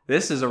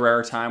this is a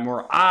rare time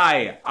where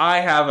I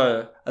have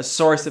a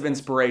source of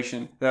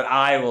inspiration that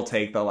I will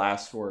take the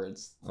last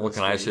words. Well,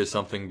 can I say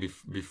something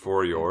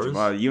before yours?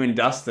 Well, you and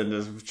Dustin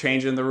is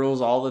changing the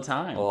rules all the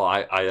time. Well,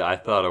 I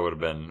thought it would have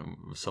been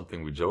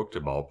something we joked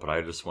about, but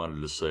I just wanted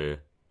to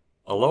say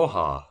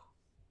aloha.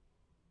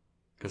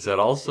 Because that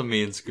also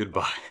means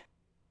goodbye.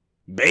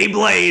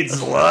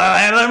 Beyblades,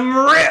 let them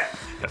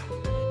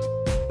rip!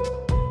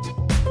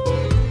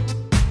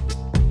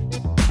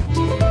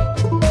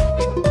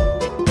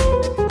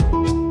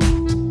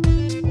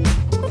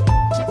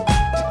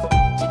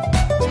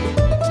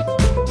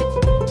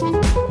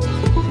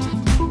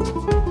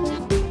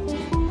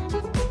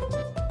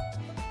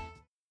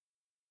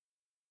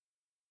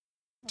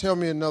 Tell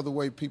me another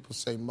way people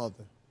say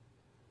mother.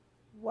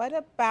 What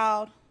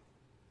about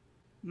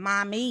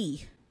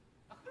mommy?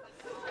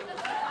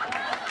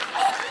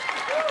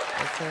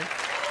 Okay.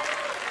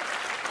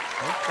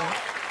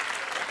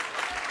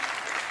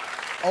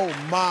 Oh,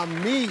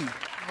 mommy,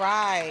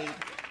 Right.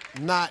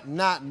 not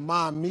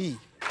mommy.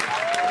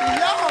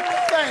 Y'all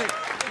think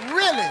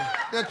really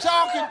that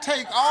y'all can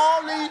take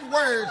all these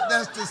words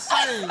that's the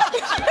same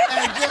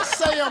and just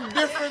say them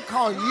different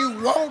cause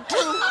you want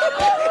to?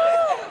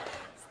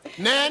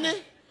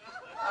 Nanny?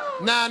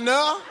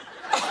 Nana?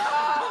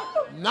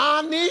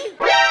 Nani?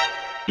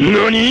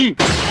 何？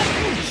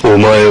お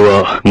前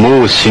は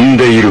もう死ん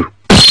でいる。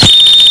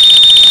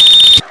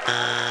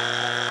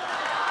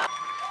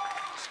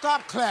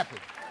 Stop clapping.